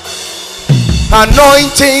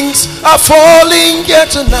 Anointings are falling here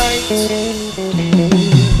tonight.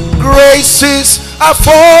 Graces are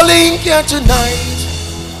falling here tonight.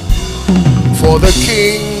 For the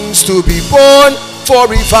kings to be born, for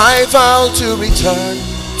revival to return.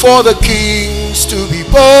 For the kings to be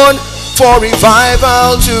born, for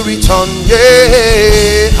revival to return.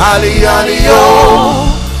 Yeah. Halli, halli, yo.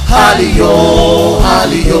 Halli, yo.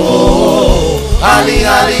 Halli, yo. Halli,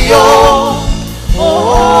 halli, yo.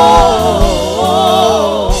 Oh.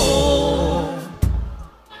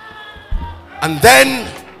 And then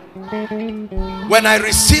when I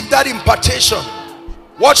received that impartation,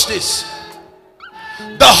 watch this.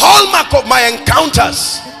 The hallmark of my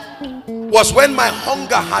encounters was when my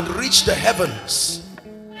hunger had reached the heavens.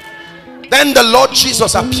 Then the Lord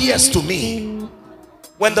Jesus appears to me.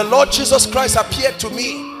 When the Lord Jesus Christ appeared to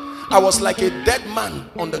me, I was like a dead man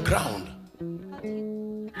on the ground.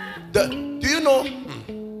 Do you know?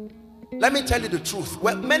 Let me tell you the truth.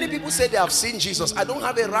 Well, many people say they have seen Jesus. I don't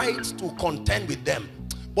have a right to contend with them.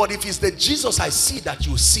 But if it's the Jesus I see that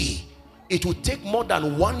you see, it will take more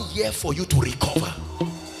than 1 year for you to recover.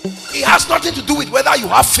 It has nothing to do with whether you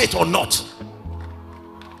have faith or not.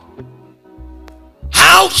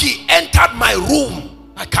 How he entered my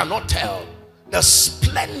room, I cannot tell. The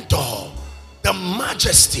splendor, the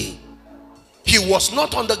majesty. He was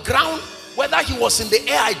not on the ground. Whether he was in the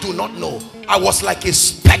air, I do not know. I was like a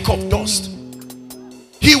speck of dust.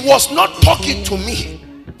 He was not talking to me,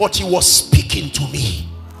 but he was speaking to me.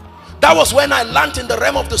 That was when I learned in the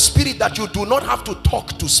realm of the spirit that you do not have to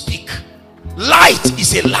talk to speak. Light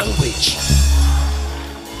is a language.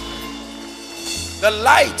 The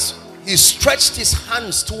light, he stretched his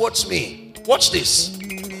hands towards me. Watch this.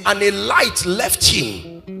 And a light left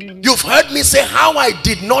him. You've heard me say how I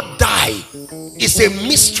did not die. It's a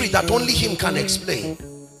mystery that only him can explain.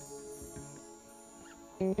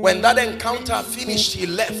 When that encounter finished, he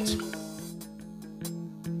left.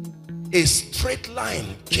 A straight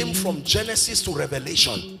line came from Genesis to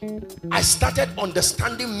Revelation. I started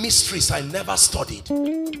understanding mysteries I never studied.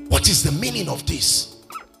 What is the meaning of this?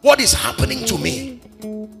 What is happening to me?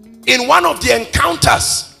 In one of the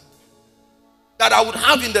encounters that I would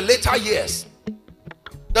have in the later years,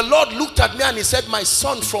 the Lord looked at me and he said, my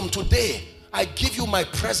son, from today I give you my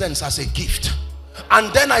presence as a gift.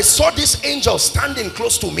 And then I saw this angel standing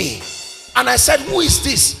close to me. And I said, who is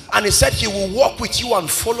this? And he said, he will walk with you and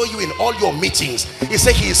follow you in all your meetings. He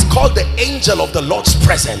said, he is called the angel of the Lord's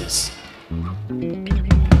presence.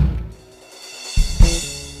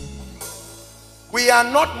 We are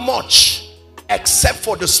not much except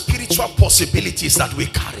for the spiritual possibilities that we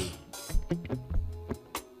carry.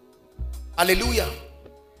 Hallelujah.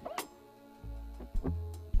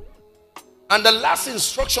 And the last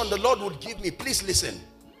instruction the Lord would give me, please listen.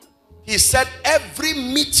 He said, every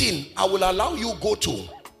meeting I will allow you go to,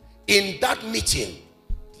 in that meeting,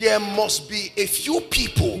 there must be a few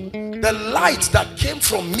people, the light that came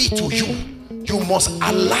from me to you, you must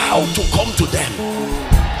allow to come to them.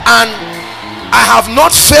 And I have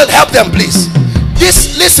not failed. Help them, please.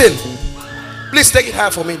 This, listen, please take it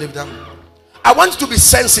higher for me, leave them. I want you to be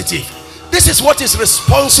sensitive. This is what is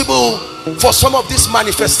responsible for some of these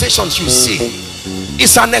manifestations you see.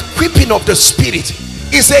 It's an equipping of the spirit.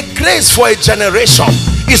 It's a grace for a generation.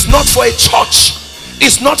 It's not for a church.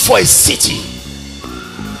 It's not for a city.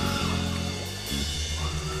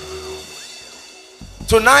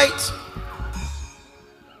 Tonight,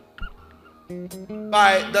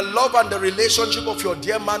 by the love and the relationship of your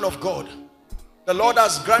dear man of God, the Lord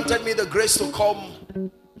has granted me the grace to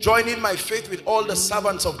come join in my faith with all the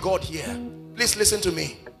servants of God here. Please listen to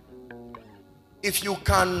me. If you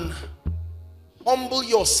can humble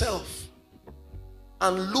yourself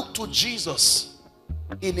and look to Jesus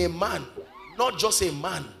in a man, not just a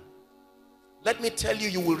man, let me tell you,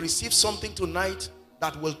 you will receive something tonight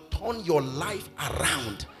that will turn your life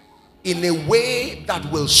around in a way that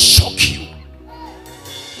will shock you.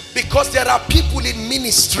 Because there are people in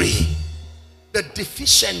ministry, the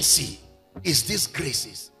deficiency is these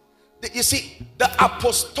graces. You see, the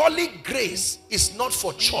apostolic grace is not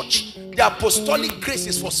for church. The apostolic grace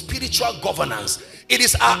is for spiritual governance. It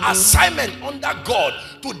is our assignment under God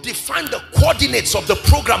to define the coordinates of the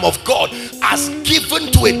program of God as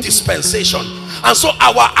given to a dispensation. And so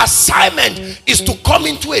our assignment is to come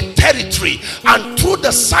into a territory and through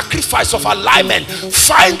the sacrifice of alignment,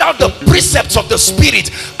 find out the precepts of the Spirit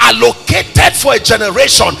allocated for a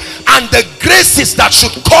generation and the graces that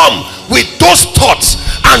should come with those thoughts,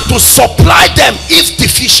 and to supply them if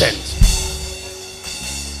deficient.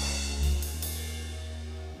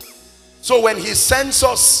 So when he sends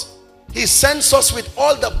us with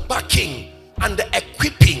all the backing and the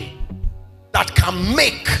equipping that can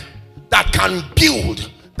make, that can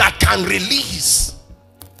build, that can release.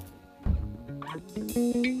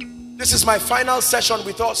 This is my final session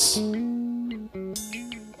with us. We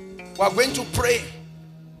are going to pray,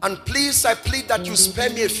 and please, I plead that you spare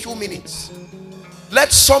me a few minutes.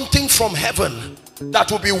 Let something from heaven that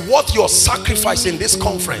will be worth your sacrifice in this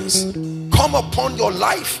conference come upon your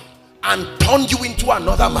life and turn you into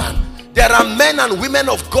another man. There are men and women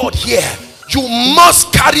of God here. You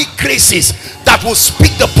must carry graces that will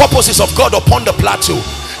speak the purposes of God upon the plateau.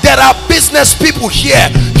 There are business people here.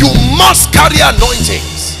 You must carry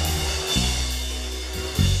anointings.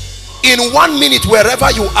 In 1 minute, wherever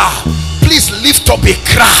you are, please lift up a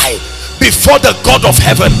cry before the God of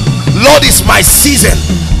heaven. Lord, it's my season.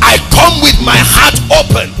 I come with my heart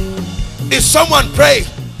open. Is someone praying?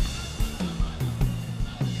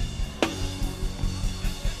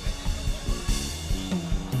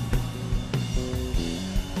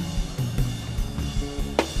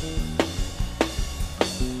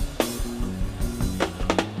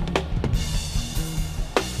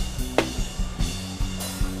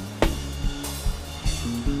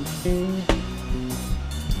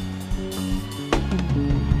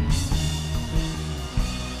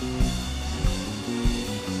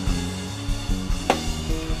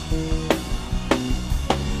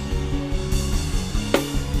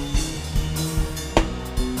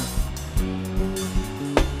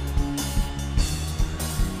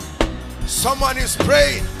 Someone is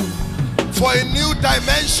praying for a new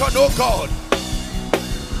dimension. Oh God,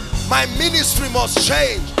 my ministry must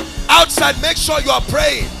change. Outside, make sure you are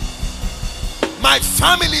praying. My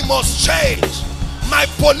family must change. My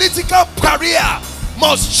political career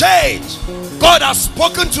must change. God has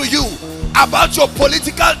spoken to you about your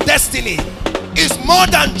political destiny. It's more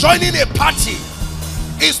than joining a party.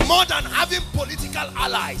 It's more than having political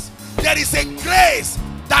allies. There is a grace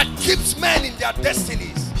that keeps men in their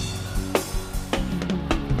destinies.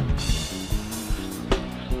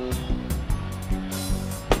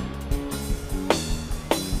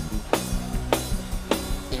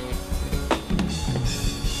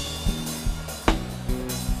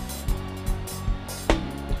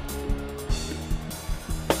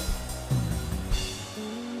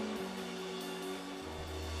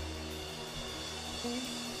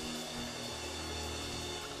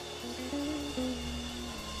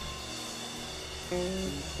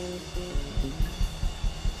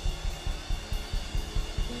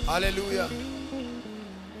 Hallelujah.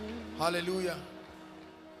 Hallelujah.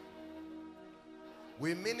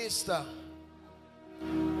 We minister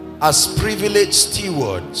as privileged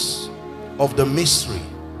stewards of the mystery.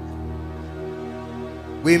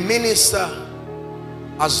 We minister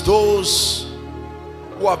as those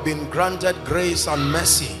who have been granted grace and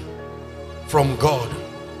mercy from God.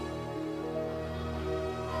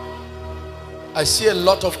 I see a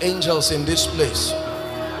lot of angels in this place.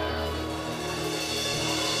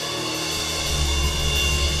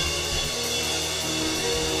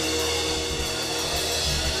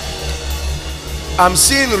 I'm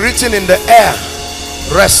seeing written in the air,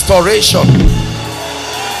 restoration.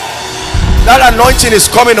 That anointing is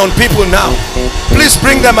coming on people now. Please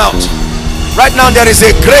bring them out. Right now there is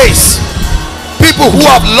a grace. People who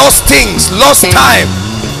have lost things, lost time.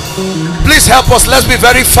 Please help us. Let's be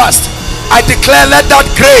very fast. I declare, let that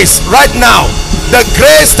grace right now, the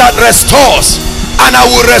grace that restores, and I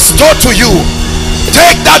will restore to you.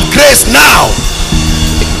 Take that grace now.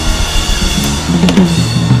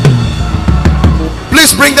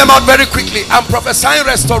 Please bring them out very quickly. I'm prophesying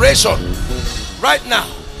restoration right now.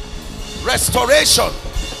 Restoration.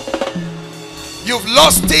 You've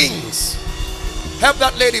lost things. Help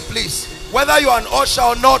that lady, please. Whether you're an usher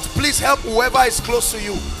or not, please help whoever is close to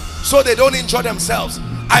you so they don't injure themselves.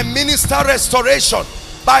 I minister restoration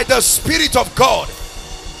by the Spirit of God,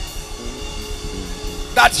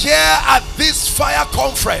 that here at this fire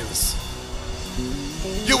conference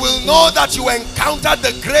you will know that you encountered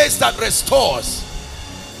the grace that restores.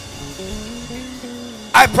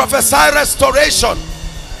 I prophesy restoration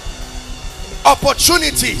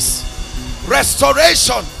opportunities,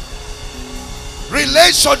 restoration,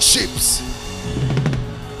 relationships.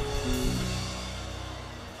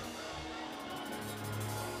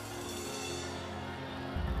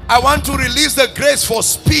 I want to release the grace for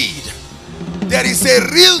speed. There is a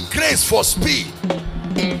real grace for speed.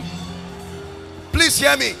 Please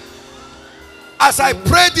hear me. As I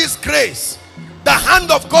pray this grace, the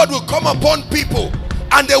hand of God will come upon people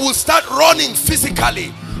and they will start running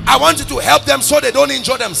physically. I want you to help them so they don't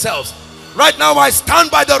injure themselves. Right now I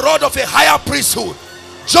stand by the rod of a higher priesthood.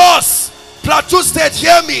 Jos, Plateau State,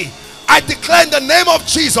 hear me. I declare in the name of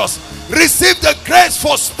Jesus, receive the grace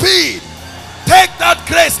for speed. Take that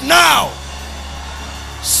grace now.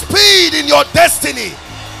 Speed in your destiny.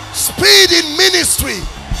 Speed in ministry.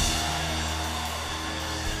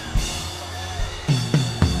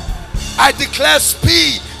 I declare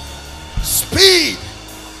speed. Speed.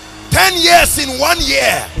 10 years in 1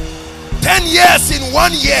 year. 10 years in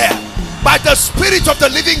 1 year. By the Spirit of the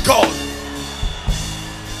living God.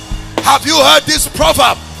 Have you heard this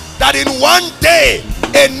proverb? That in 1 day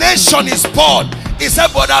a nation is born. He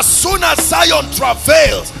said, but as soon as Zion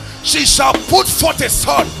travails, she shall put forth a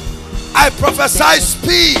son. I prophesy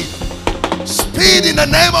speed. Speed in the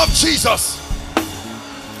name of Jesus.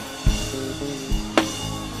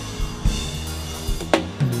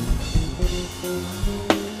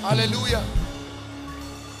 Hallelujah.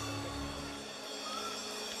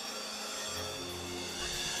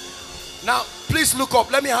 Now, please look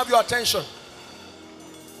up. Let me have your attention.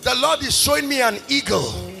 The Lord is showing me an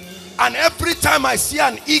eagle. And every time I see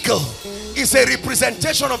an eagle, it's a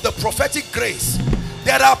representation of the prophetic grace.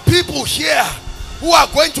 There are people here who are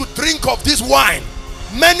going to drink of this wine.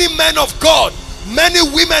 Many men of God, many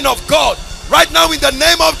women of God. Right now in the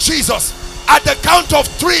name of Jesus, at the count of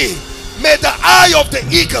 3, may the eye of the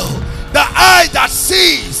eagle, the eye that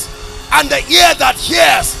sees and the ear that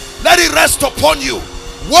hears, let it rest upon you.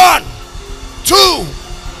 1, 2,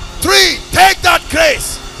 3. Take that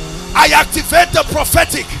grace. I activate the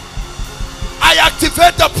prophetic. I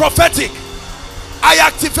activate the prophetic. I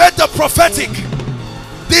activate the prophetic.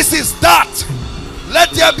 This is that.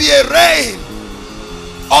 Let there be a rain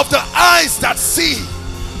of the eyes that see.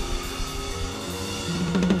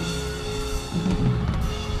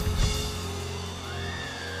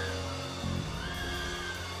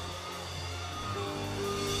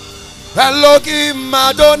 Elohim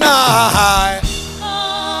Adonai.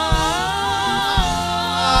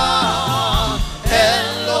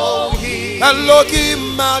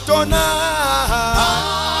 Elohim Adonai.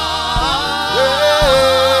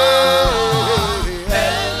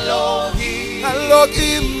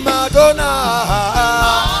 Elohim Adonai.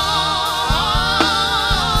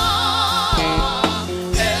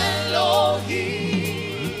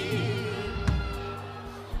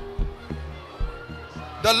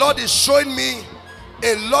 The Lord is showing me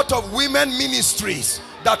a lot of women ministries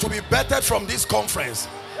that will be bettered from this conference.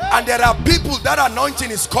 And there are people that anointing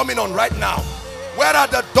is coming on right now. Where are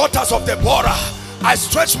the daughters of Deborah? I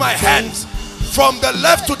stretch my hands from the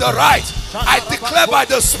left to the right. I declare by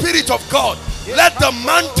the Spirit of God, let the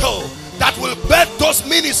mantle that will birth those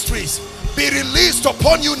ministries be released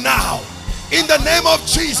upon you now. In the name of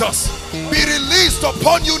Jesus. Be released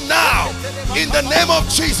upon you now. In the name of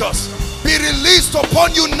Jesus. Be released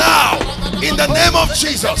upon you now. In the name of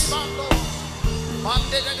Jesus.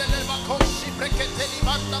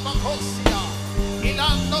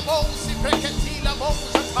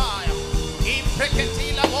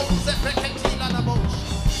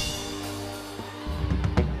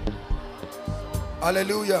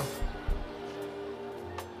 Hallelujah.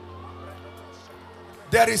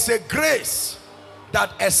 There is a grace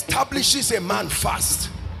that establishes a man fast.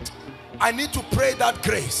 I need to pray that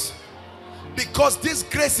grace, because this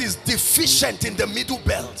grace is deficient in the middle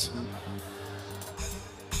belt.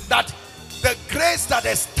 That the grace that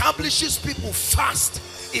establishes people fast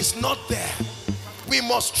is not there. We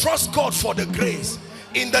must trust God for the grace.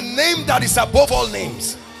 In the name that is above all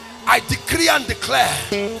names, I decree and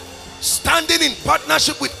declare, standing in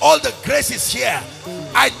partnership with all the graces here,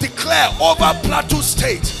 I declare over Plateau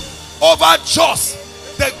State, over Jos,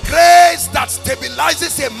 the grace that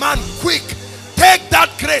stabilizes a man quick. Take that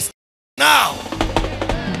grace now.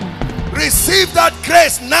 Receive that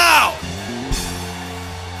grace now.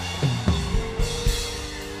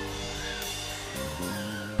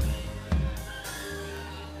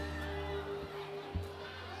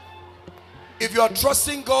 If you are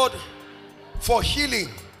trusting God for healing,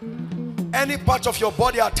 any part of your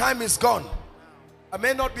body, our time is gone. I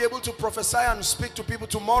may not be able to prophesy and speak to people.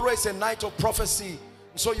 Tomorrow is a night of prophecy,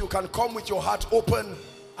 so you can come with your heart open,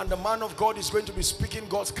 and the man of God is going to be speaking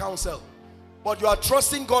God's counsel. but you are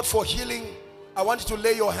trusting God for healing, I want you to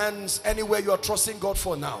lay your hands anywhere you are trusting God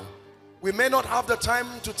for now. We may not have the time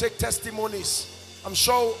to take testimonies. I'm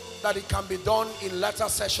sure that it can be done in later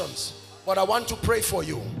sessions, but I want to pray for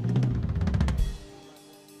you.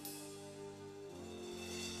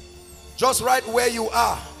 Just right where you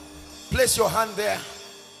are, place your hand there.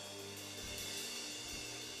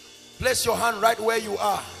 Place your hand right where you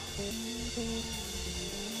are.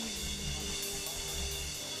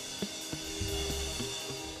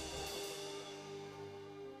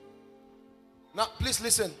 Now, please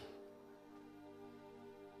listen.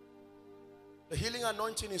 The healing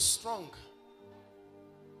anointing is strong.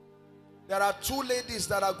 There are two ladies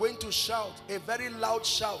that are going to shout a very loud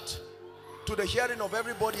shout to the hearing of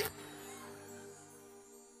everybody.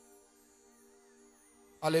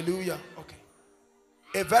 Hallelujah. Okay.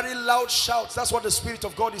 A very loud shout. That's what the Spirit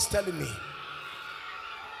of God is telling me.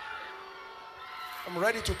 I'm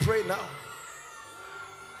ready to pray now.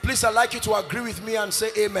 Please, I'd like you to agree with me and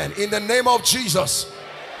say amen. In the name of Jesus.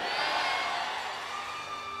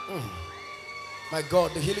 My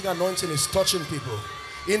God, the healing anointing is touching people.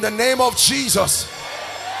 In the name of Jesus.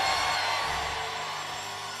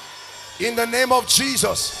 In the name of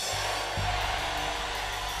Jesus.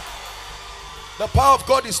 The power of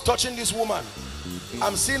God is touching this woman.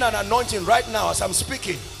 I'm seeing an anointing right now as I'm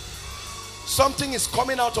speaking. Something is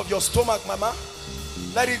coming out of your stomach, mama.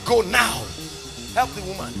 Let it go now. Help the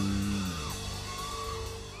woman.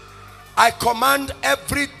 I command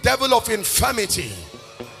every devil of infirmity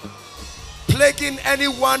plaguing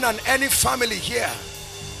anyone and any family here,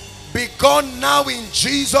 be gone now in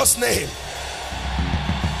Jesus' name.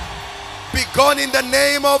 Be gone in the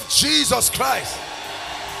name of Jesus Christ.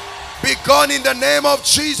 Be gone in the name of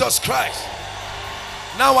Jesus Christ.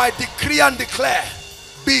 Now I decree and declare,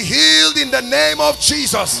 be healed in the name of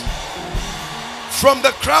Jesus. From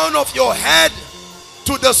the crown of your head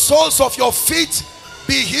to the soles of your feet,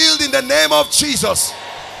 be healed in the name of Jesus.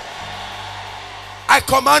 I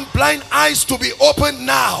command blind eyes to be opened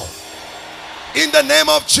now in the name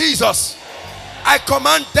of Jesus. I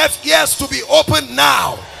command deaf ears to be opened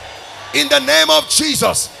now in the name of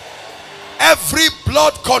Jesus. Every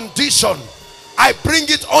blood condition, I bring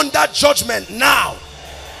it under judgment now.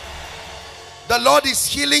 The Lord is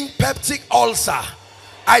healing peptic ulcer.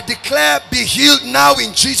 I declare, be healed now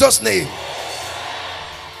in Jesus' name.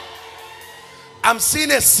 I'm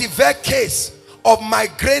seeing a severe case of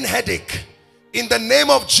migraine headache. In the name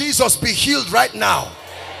of Jesus, be healed right now.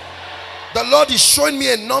 The Lord is showing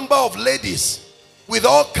me a number of ladies with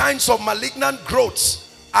all kinds of malignant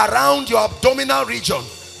growths around your abdominal region.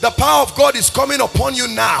 The power of God is coming upon you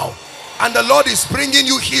now, and the Lord is bringing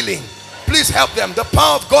you healing. Please help them. The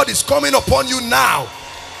power of God is coming upon you now.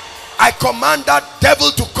 I command that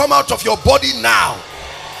devil to come out of your body now.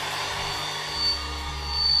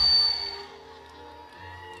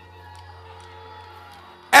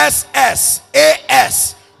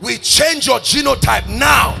 SSAS, we change your genotype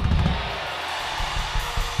now.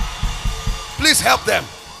 Please help them.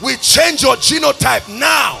 We change your genotype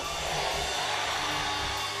now.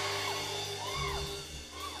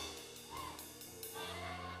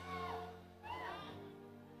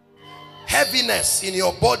 Heaviness in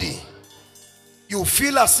your body. You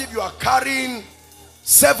feel as if you are carrying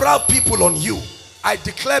several people on you. I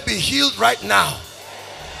declare, be healed right now.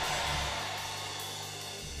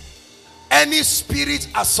 Any spirit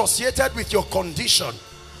associated with your condition,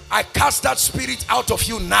 I cast that spirit out of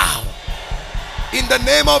you now in the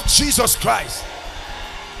name of Jesus Christ.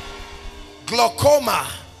 Glaucoma,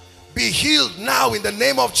 be healed now in the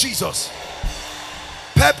name of Jesus.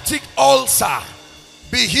 Peptic ulcer,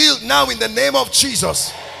 be healed now in the name of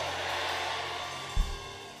Jesus.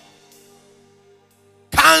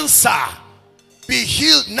 Cancer, be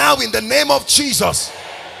healed now in the name of Jesus.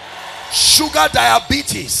 Sugar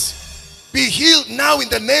diabetes, be healed now in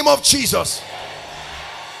the name of Jesus.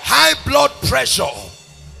 High blood pressure,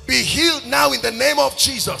 be healed now in the name of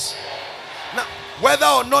Jesus. Now, whether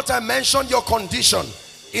or not I mention your condition,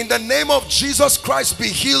 in the name of Jesus Christ, be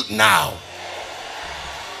healed now.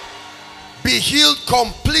 Be healed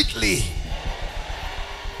completely.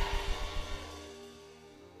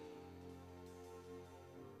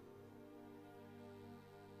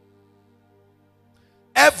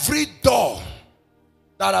 Every door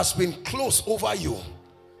that has been closed over you,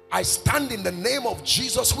 I stand in the name of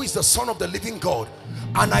Jesus, who is the Son of the living God,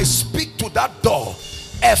 and I speak to that door.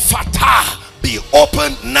 Ephata, be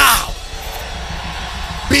open now.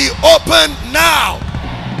 Be open now.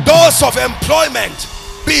 Doors of employment,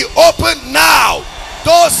 be open now.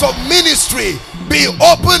 Doors of ministry, be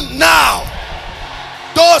open now.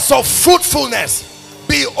 Doors of fruitfulness,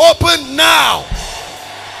 be opened now.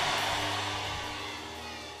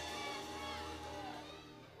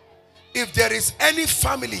 If there is any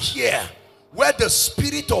family here where the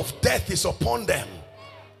spirit of death is upon them,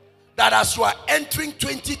 that as you are entering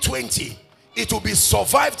 2020, it will be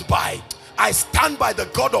survived by, I stand by the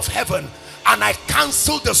God of heaven and I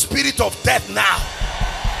cancel the spirit of death now.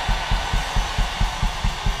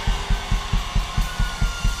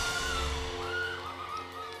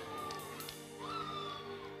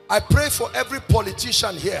 I pray for every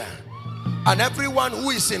politician here and everyone who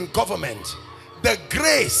is in government, the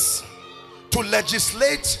grace to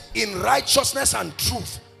legislate in righteousness and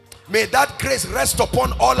truth. May that grace rest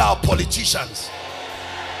upon all our politicians.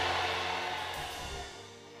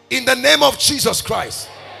 In the name of Jesus Christ,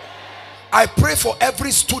 I pray for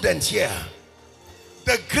every student here.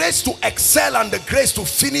 The grace to excel and the grace to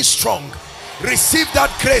finish strong. Receive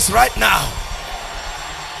that grace right now.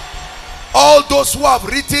 All those who have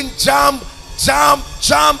written jam,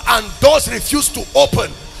 and doors refuse to open,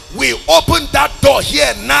 we open that door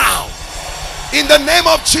here now. In the name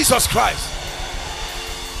of Jesus Christ.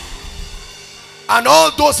 And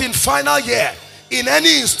all those in final year, in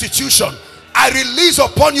any institution, I release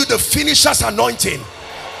upon you the finisher's anointing.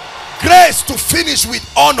 Grace to finish with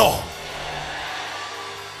honor.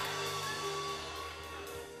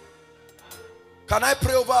 Can I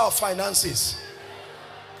pray over our finances?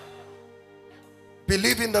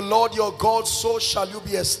 Believe in the Lord your God, so shall you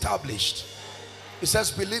be established. It says,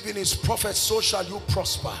 believe in his prophets, so shall you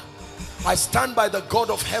prosper. I stand by the God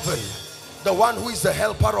of heaven, the one who is the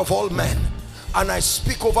helper of all men, and I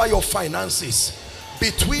speak over your finances.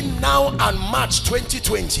 Between now and March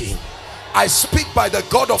 2020, I speak by the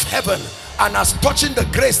God of heaven, and as touching the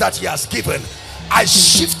grace that he has given, I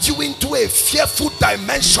shift you into a fearful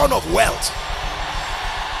dimension of wealth,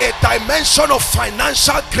 a dimension of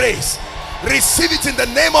financial grace. Receive it in the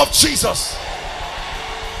name of Jesus.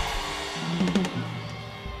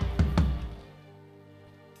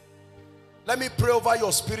 Let me pray over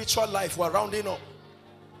your spiritual life. We're rounding up.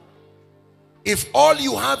 If all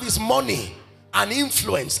you have is money and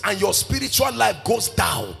influence and your spiritual life goes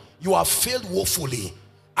down, you have failed woefully.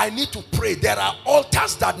 I need to pray. There are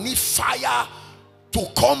altars that need fire to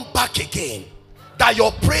come back again. That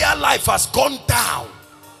your prayer life has gone down.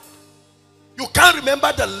 You can't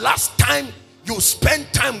remember the last time you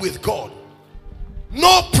spent time with God.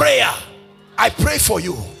 No prayer. I pray for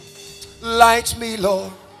you. Light me,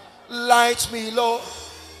 Lord. Light me, Lord.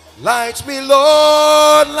 Light me,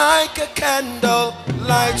 Lord, like a candle.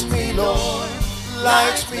 Light me, Lord.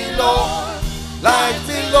 Light me, Lord. Light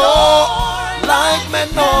me, Lord, like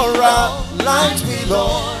menorah. Light me,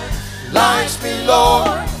 Lord. Light me,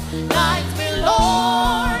 Lord. Light me,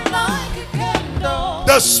 Lord, like a candle.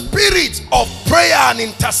 The spirit of prayer and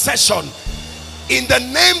intercession, in the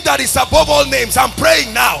name that is above all names, I'm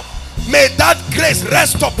praying now. May that grace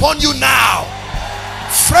rest upon you now.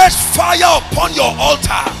 Fresh fire upon your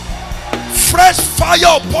altar. Fresh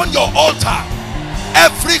fire upon your altar.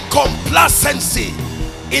 Every complacency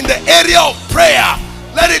in the area of prayer,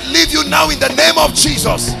 let it leave you now in the name of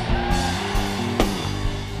Jesus.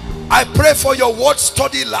 I pray for your word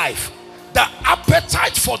study life, the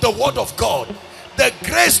appetite for the word of God, the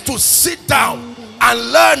grace to sit down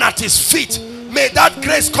and learn at his feet. May that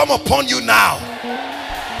grace come upon you now.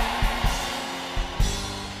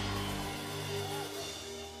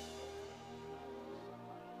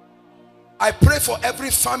 I pray for every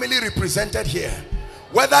family represented here,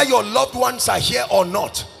 whether your loved ones are here or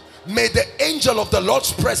not. May the angel of the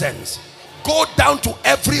Lord's presence go down to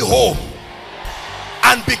every home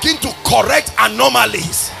and begin to correct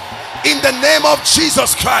anomalies in the name of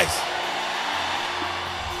Jesus Christ.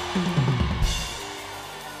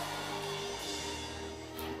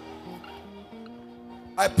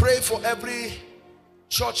 I pray for every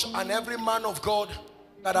church and every man of God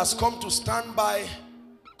that has come to stand by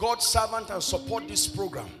God's servant and support this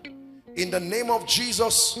program. In the name of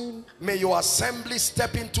Jesus, may your assembly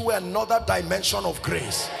step into another dimension of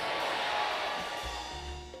grace.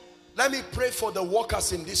 Let me pray for the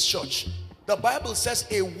workers in this church. The Bible says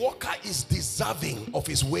a worker is deserving of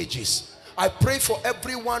his wages. I pray for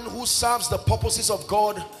everyone who serves the purposes of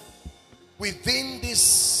God within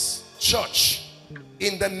this church.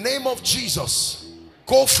 In the name of Jesus,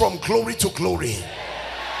 go from glory to glory.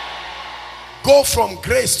 Go from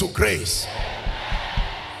grace to grace.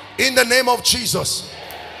 In the name of Jesus.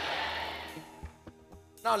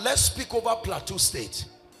 Now let's speak over Plateau State.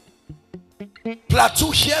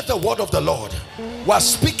 Plateau, hear the word of the Lord. We are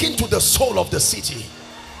speaking to the soul of the city.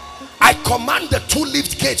 I command the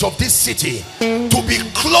two-leaved gates of this city to be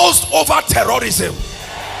closed over terrorism.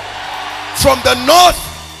 from the north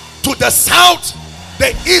to the south,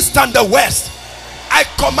 the east and the west. I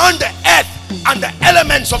command the earth and the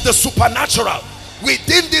elements of the supernatural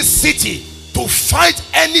within this city to fight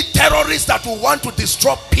any terrorists that will want to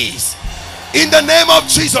disrupt peace. In the name of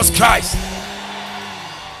Jesus Christ,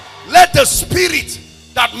 let the spirit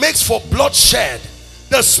that makes for bloodshed,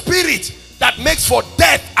 the spirit that makes for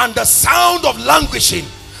death and the sound of languishing,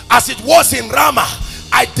 as it was in Ramah,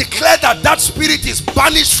 I declare that that spirit is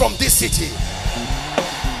banished from this city.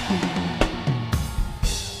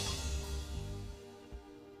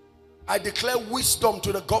 I declare wisdom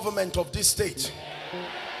to the government of this state,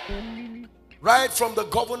 right from the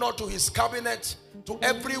governor to his cabinet, to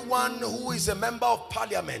everyone who is a member of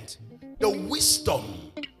parliament. The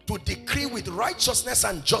wisdom to decree with righteousness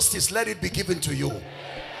and justice, let it be given to you.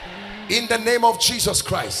 In the name of Jesus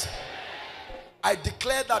Christ, I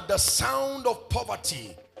declare that the sound of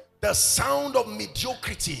poverty, the sound of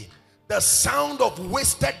mediocrity, the sound of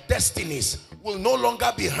wasted destinies will no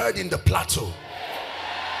longer be heard in the plateau.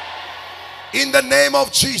 In the name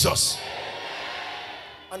of Jesus.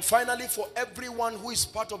 And finally, for everyone who is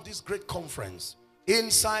part of this great conference,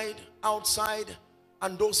 inside, outside,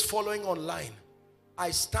 and those following online,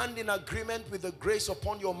 I stand in agreement with the grace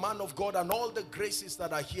upon your man of God and all the graces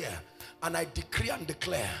that are here, and I decree and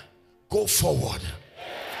declare, go forward,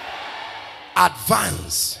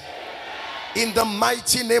 advance, in the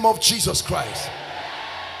mighty name of Jesus Christ.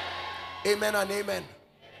 Amen and amen.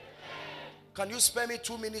 Can you spare me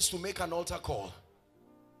 2 minutes to make an altar call?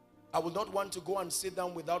 I will not want to go and sit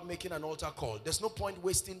down without making an altar call. There's no point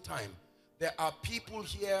wasting time. There are people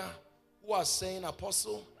here who are saying,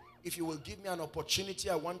 Apostle, if you will give me an opportunity,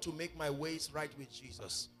 I want to make my ways right with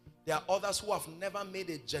Jesus. There are others who have never made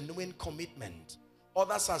a genuine commitment.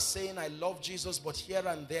 Others are saying, I love Jesus, but here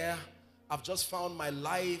and there, I've just found my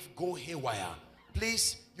life go haywire.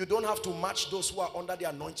 Please, you don't have to match those who are under the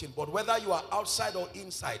anointing, but whether you are outside or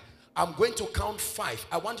inside, I'm going to count 5.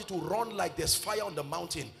 I want you to run like there's fire on the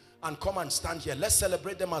mountain and come and stand here. Let's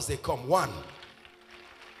celebrate them as they come. 1.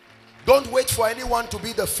 Don't wait for anyone to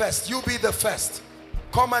be the first. You be the first.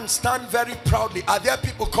 Come and stand very proudly. Are there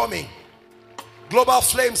people coming? Global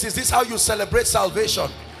Flames, is this how you celebrate salvation?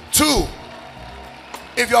 2.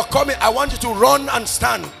 If you're coming, I want you to run and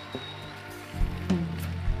stand.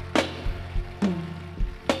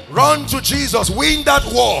 Run to Jesus. Win that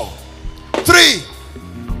war. 3.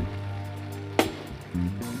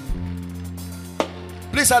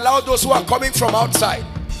 Please allow those who are coming from outside,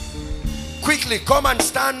 quickly come and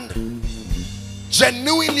stand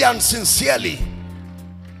genuinely and sincerely.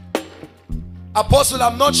 Apostle,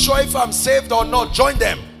 I'm not sure if I'm saved or not. Join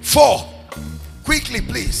them. 4. Quickly,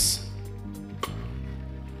 please.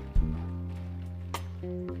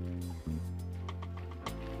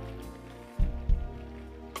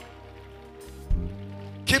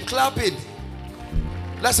 Keep clapping.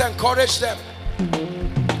 Let's encourage them.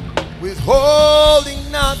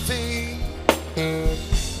 Withholding nothing,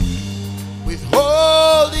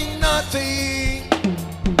 withholding nothing,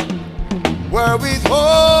 we're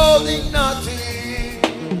withholding nothing,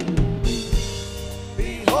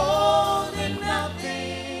 withholding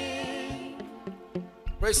nothing.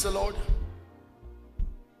 Praise the Lord.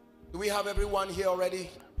 Do we have everyone here already?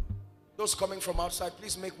 Those coming from outside,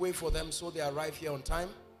 please make way for them so they arrive here on time.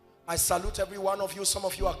 I salute every one of you. Some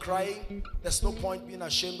of you are crying. There's no point being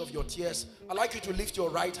ashamed of your tears. I'd like you to lift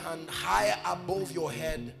your right hand high above your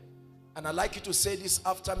head. And I'd like you to say this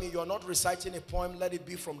after me. You're not reciting a poem. Let it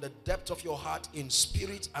be from the depth of your heart in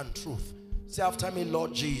spirit and truth. Say after me,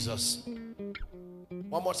 Lord Jesus.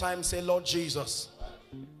 One more time, say, Lord Jesus,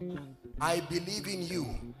 I believe in you,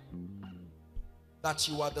 that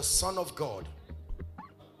you are the Son of God.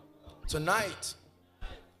 Tonight,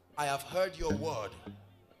 I have heard your word.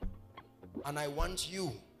 And I want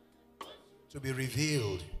you to be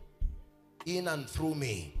revealed in and through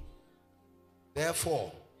me.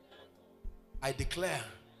 Therefore, I declare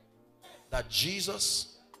that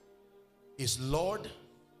Jesus is Lord,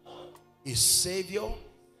 is Savior,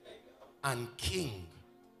 and King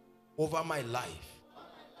over my life.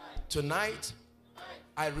 Tonight,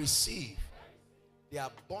 I receive the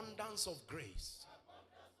abundance of grace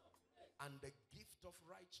and the gift of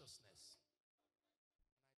righteousness.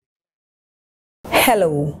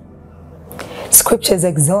 Hello. Scriptures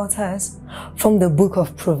exhort us from the book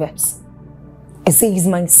of Proverbs. It says,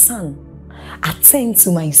 my son, attend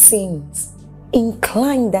to my sayings,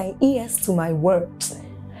 incline thy ears to my words.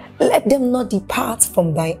 Let them not depart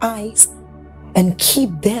from thy eyes, and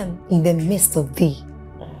keep them in the midst of thee.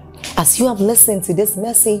 As you have listened to this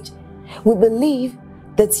message, we believe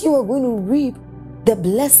that you are going to reap the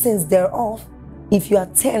blessings thereof if you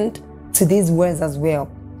attend to to these words as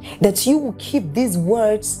well. That you will keep these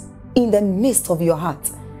words in the midst of your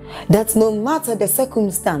heart. That no matter the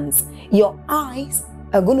circumstance, your eyes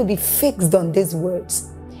are going to be fixed on these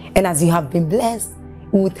words. And as you have been blessed,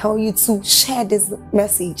 we will tell you to share this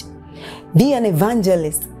message. Be an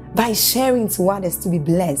evangelist by sharing to others to be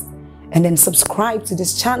blessed. And then subscribe to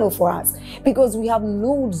this channel for us, because we have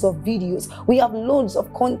loads of videos, we have loads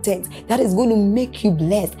of content that is going to make you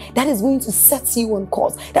blessed, that is going to set you on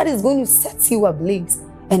course, that is going to set you ablaze.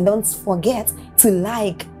 And don't forget to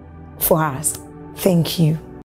like for us. Thank you.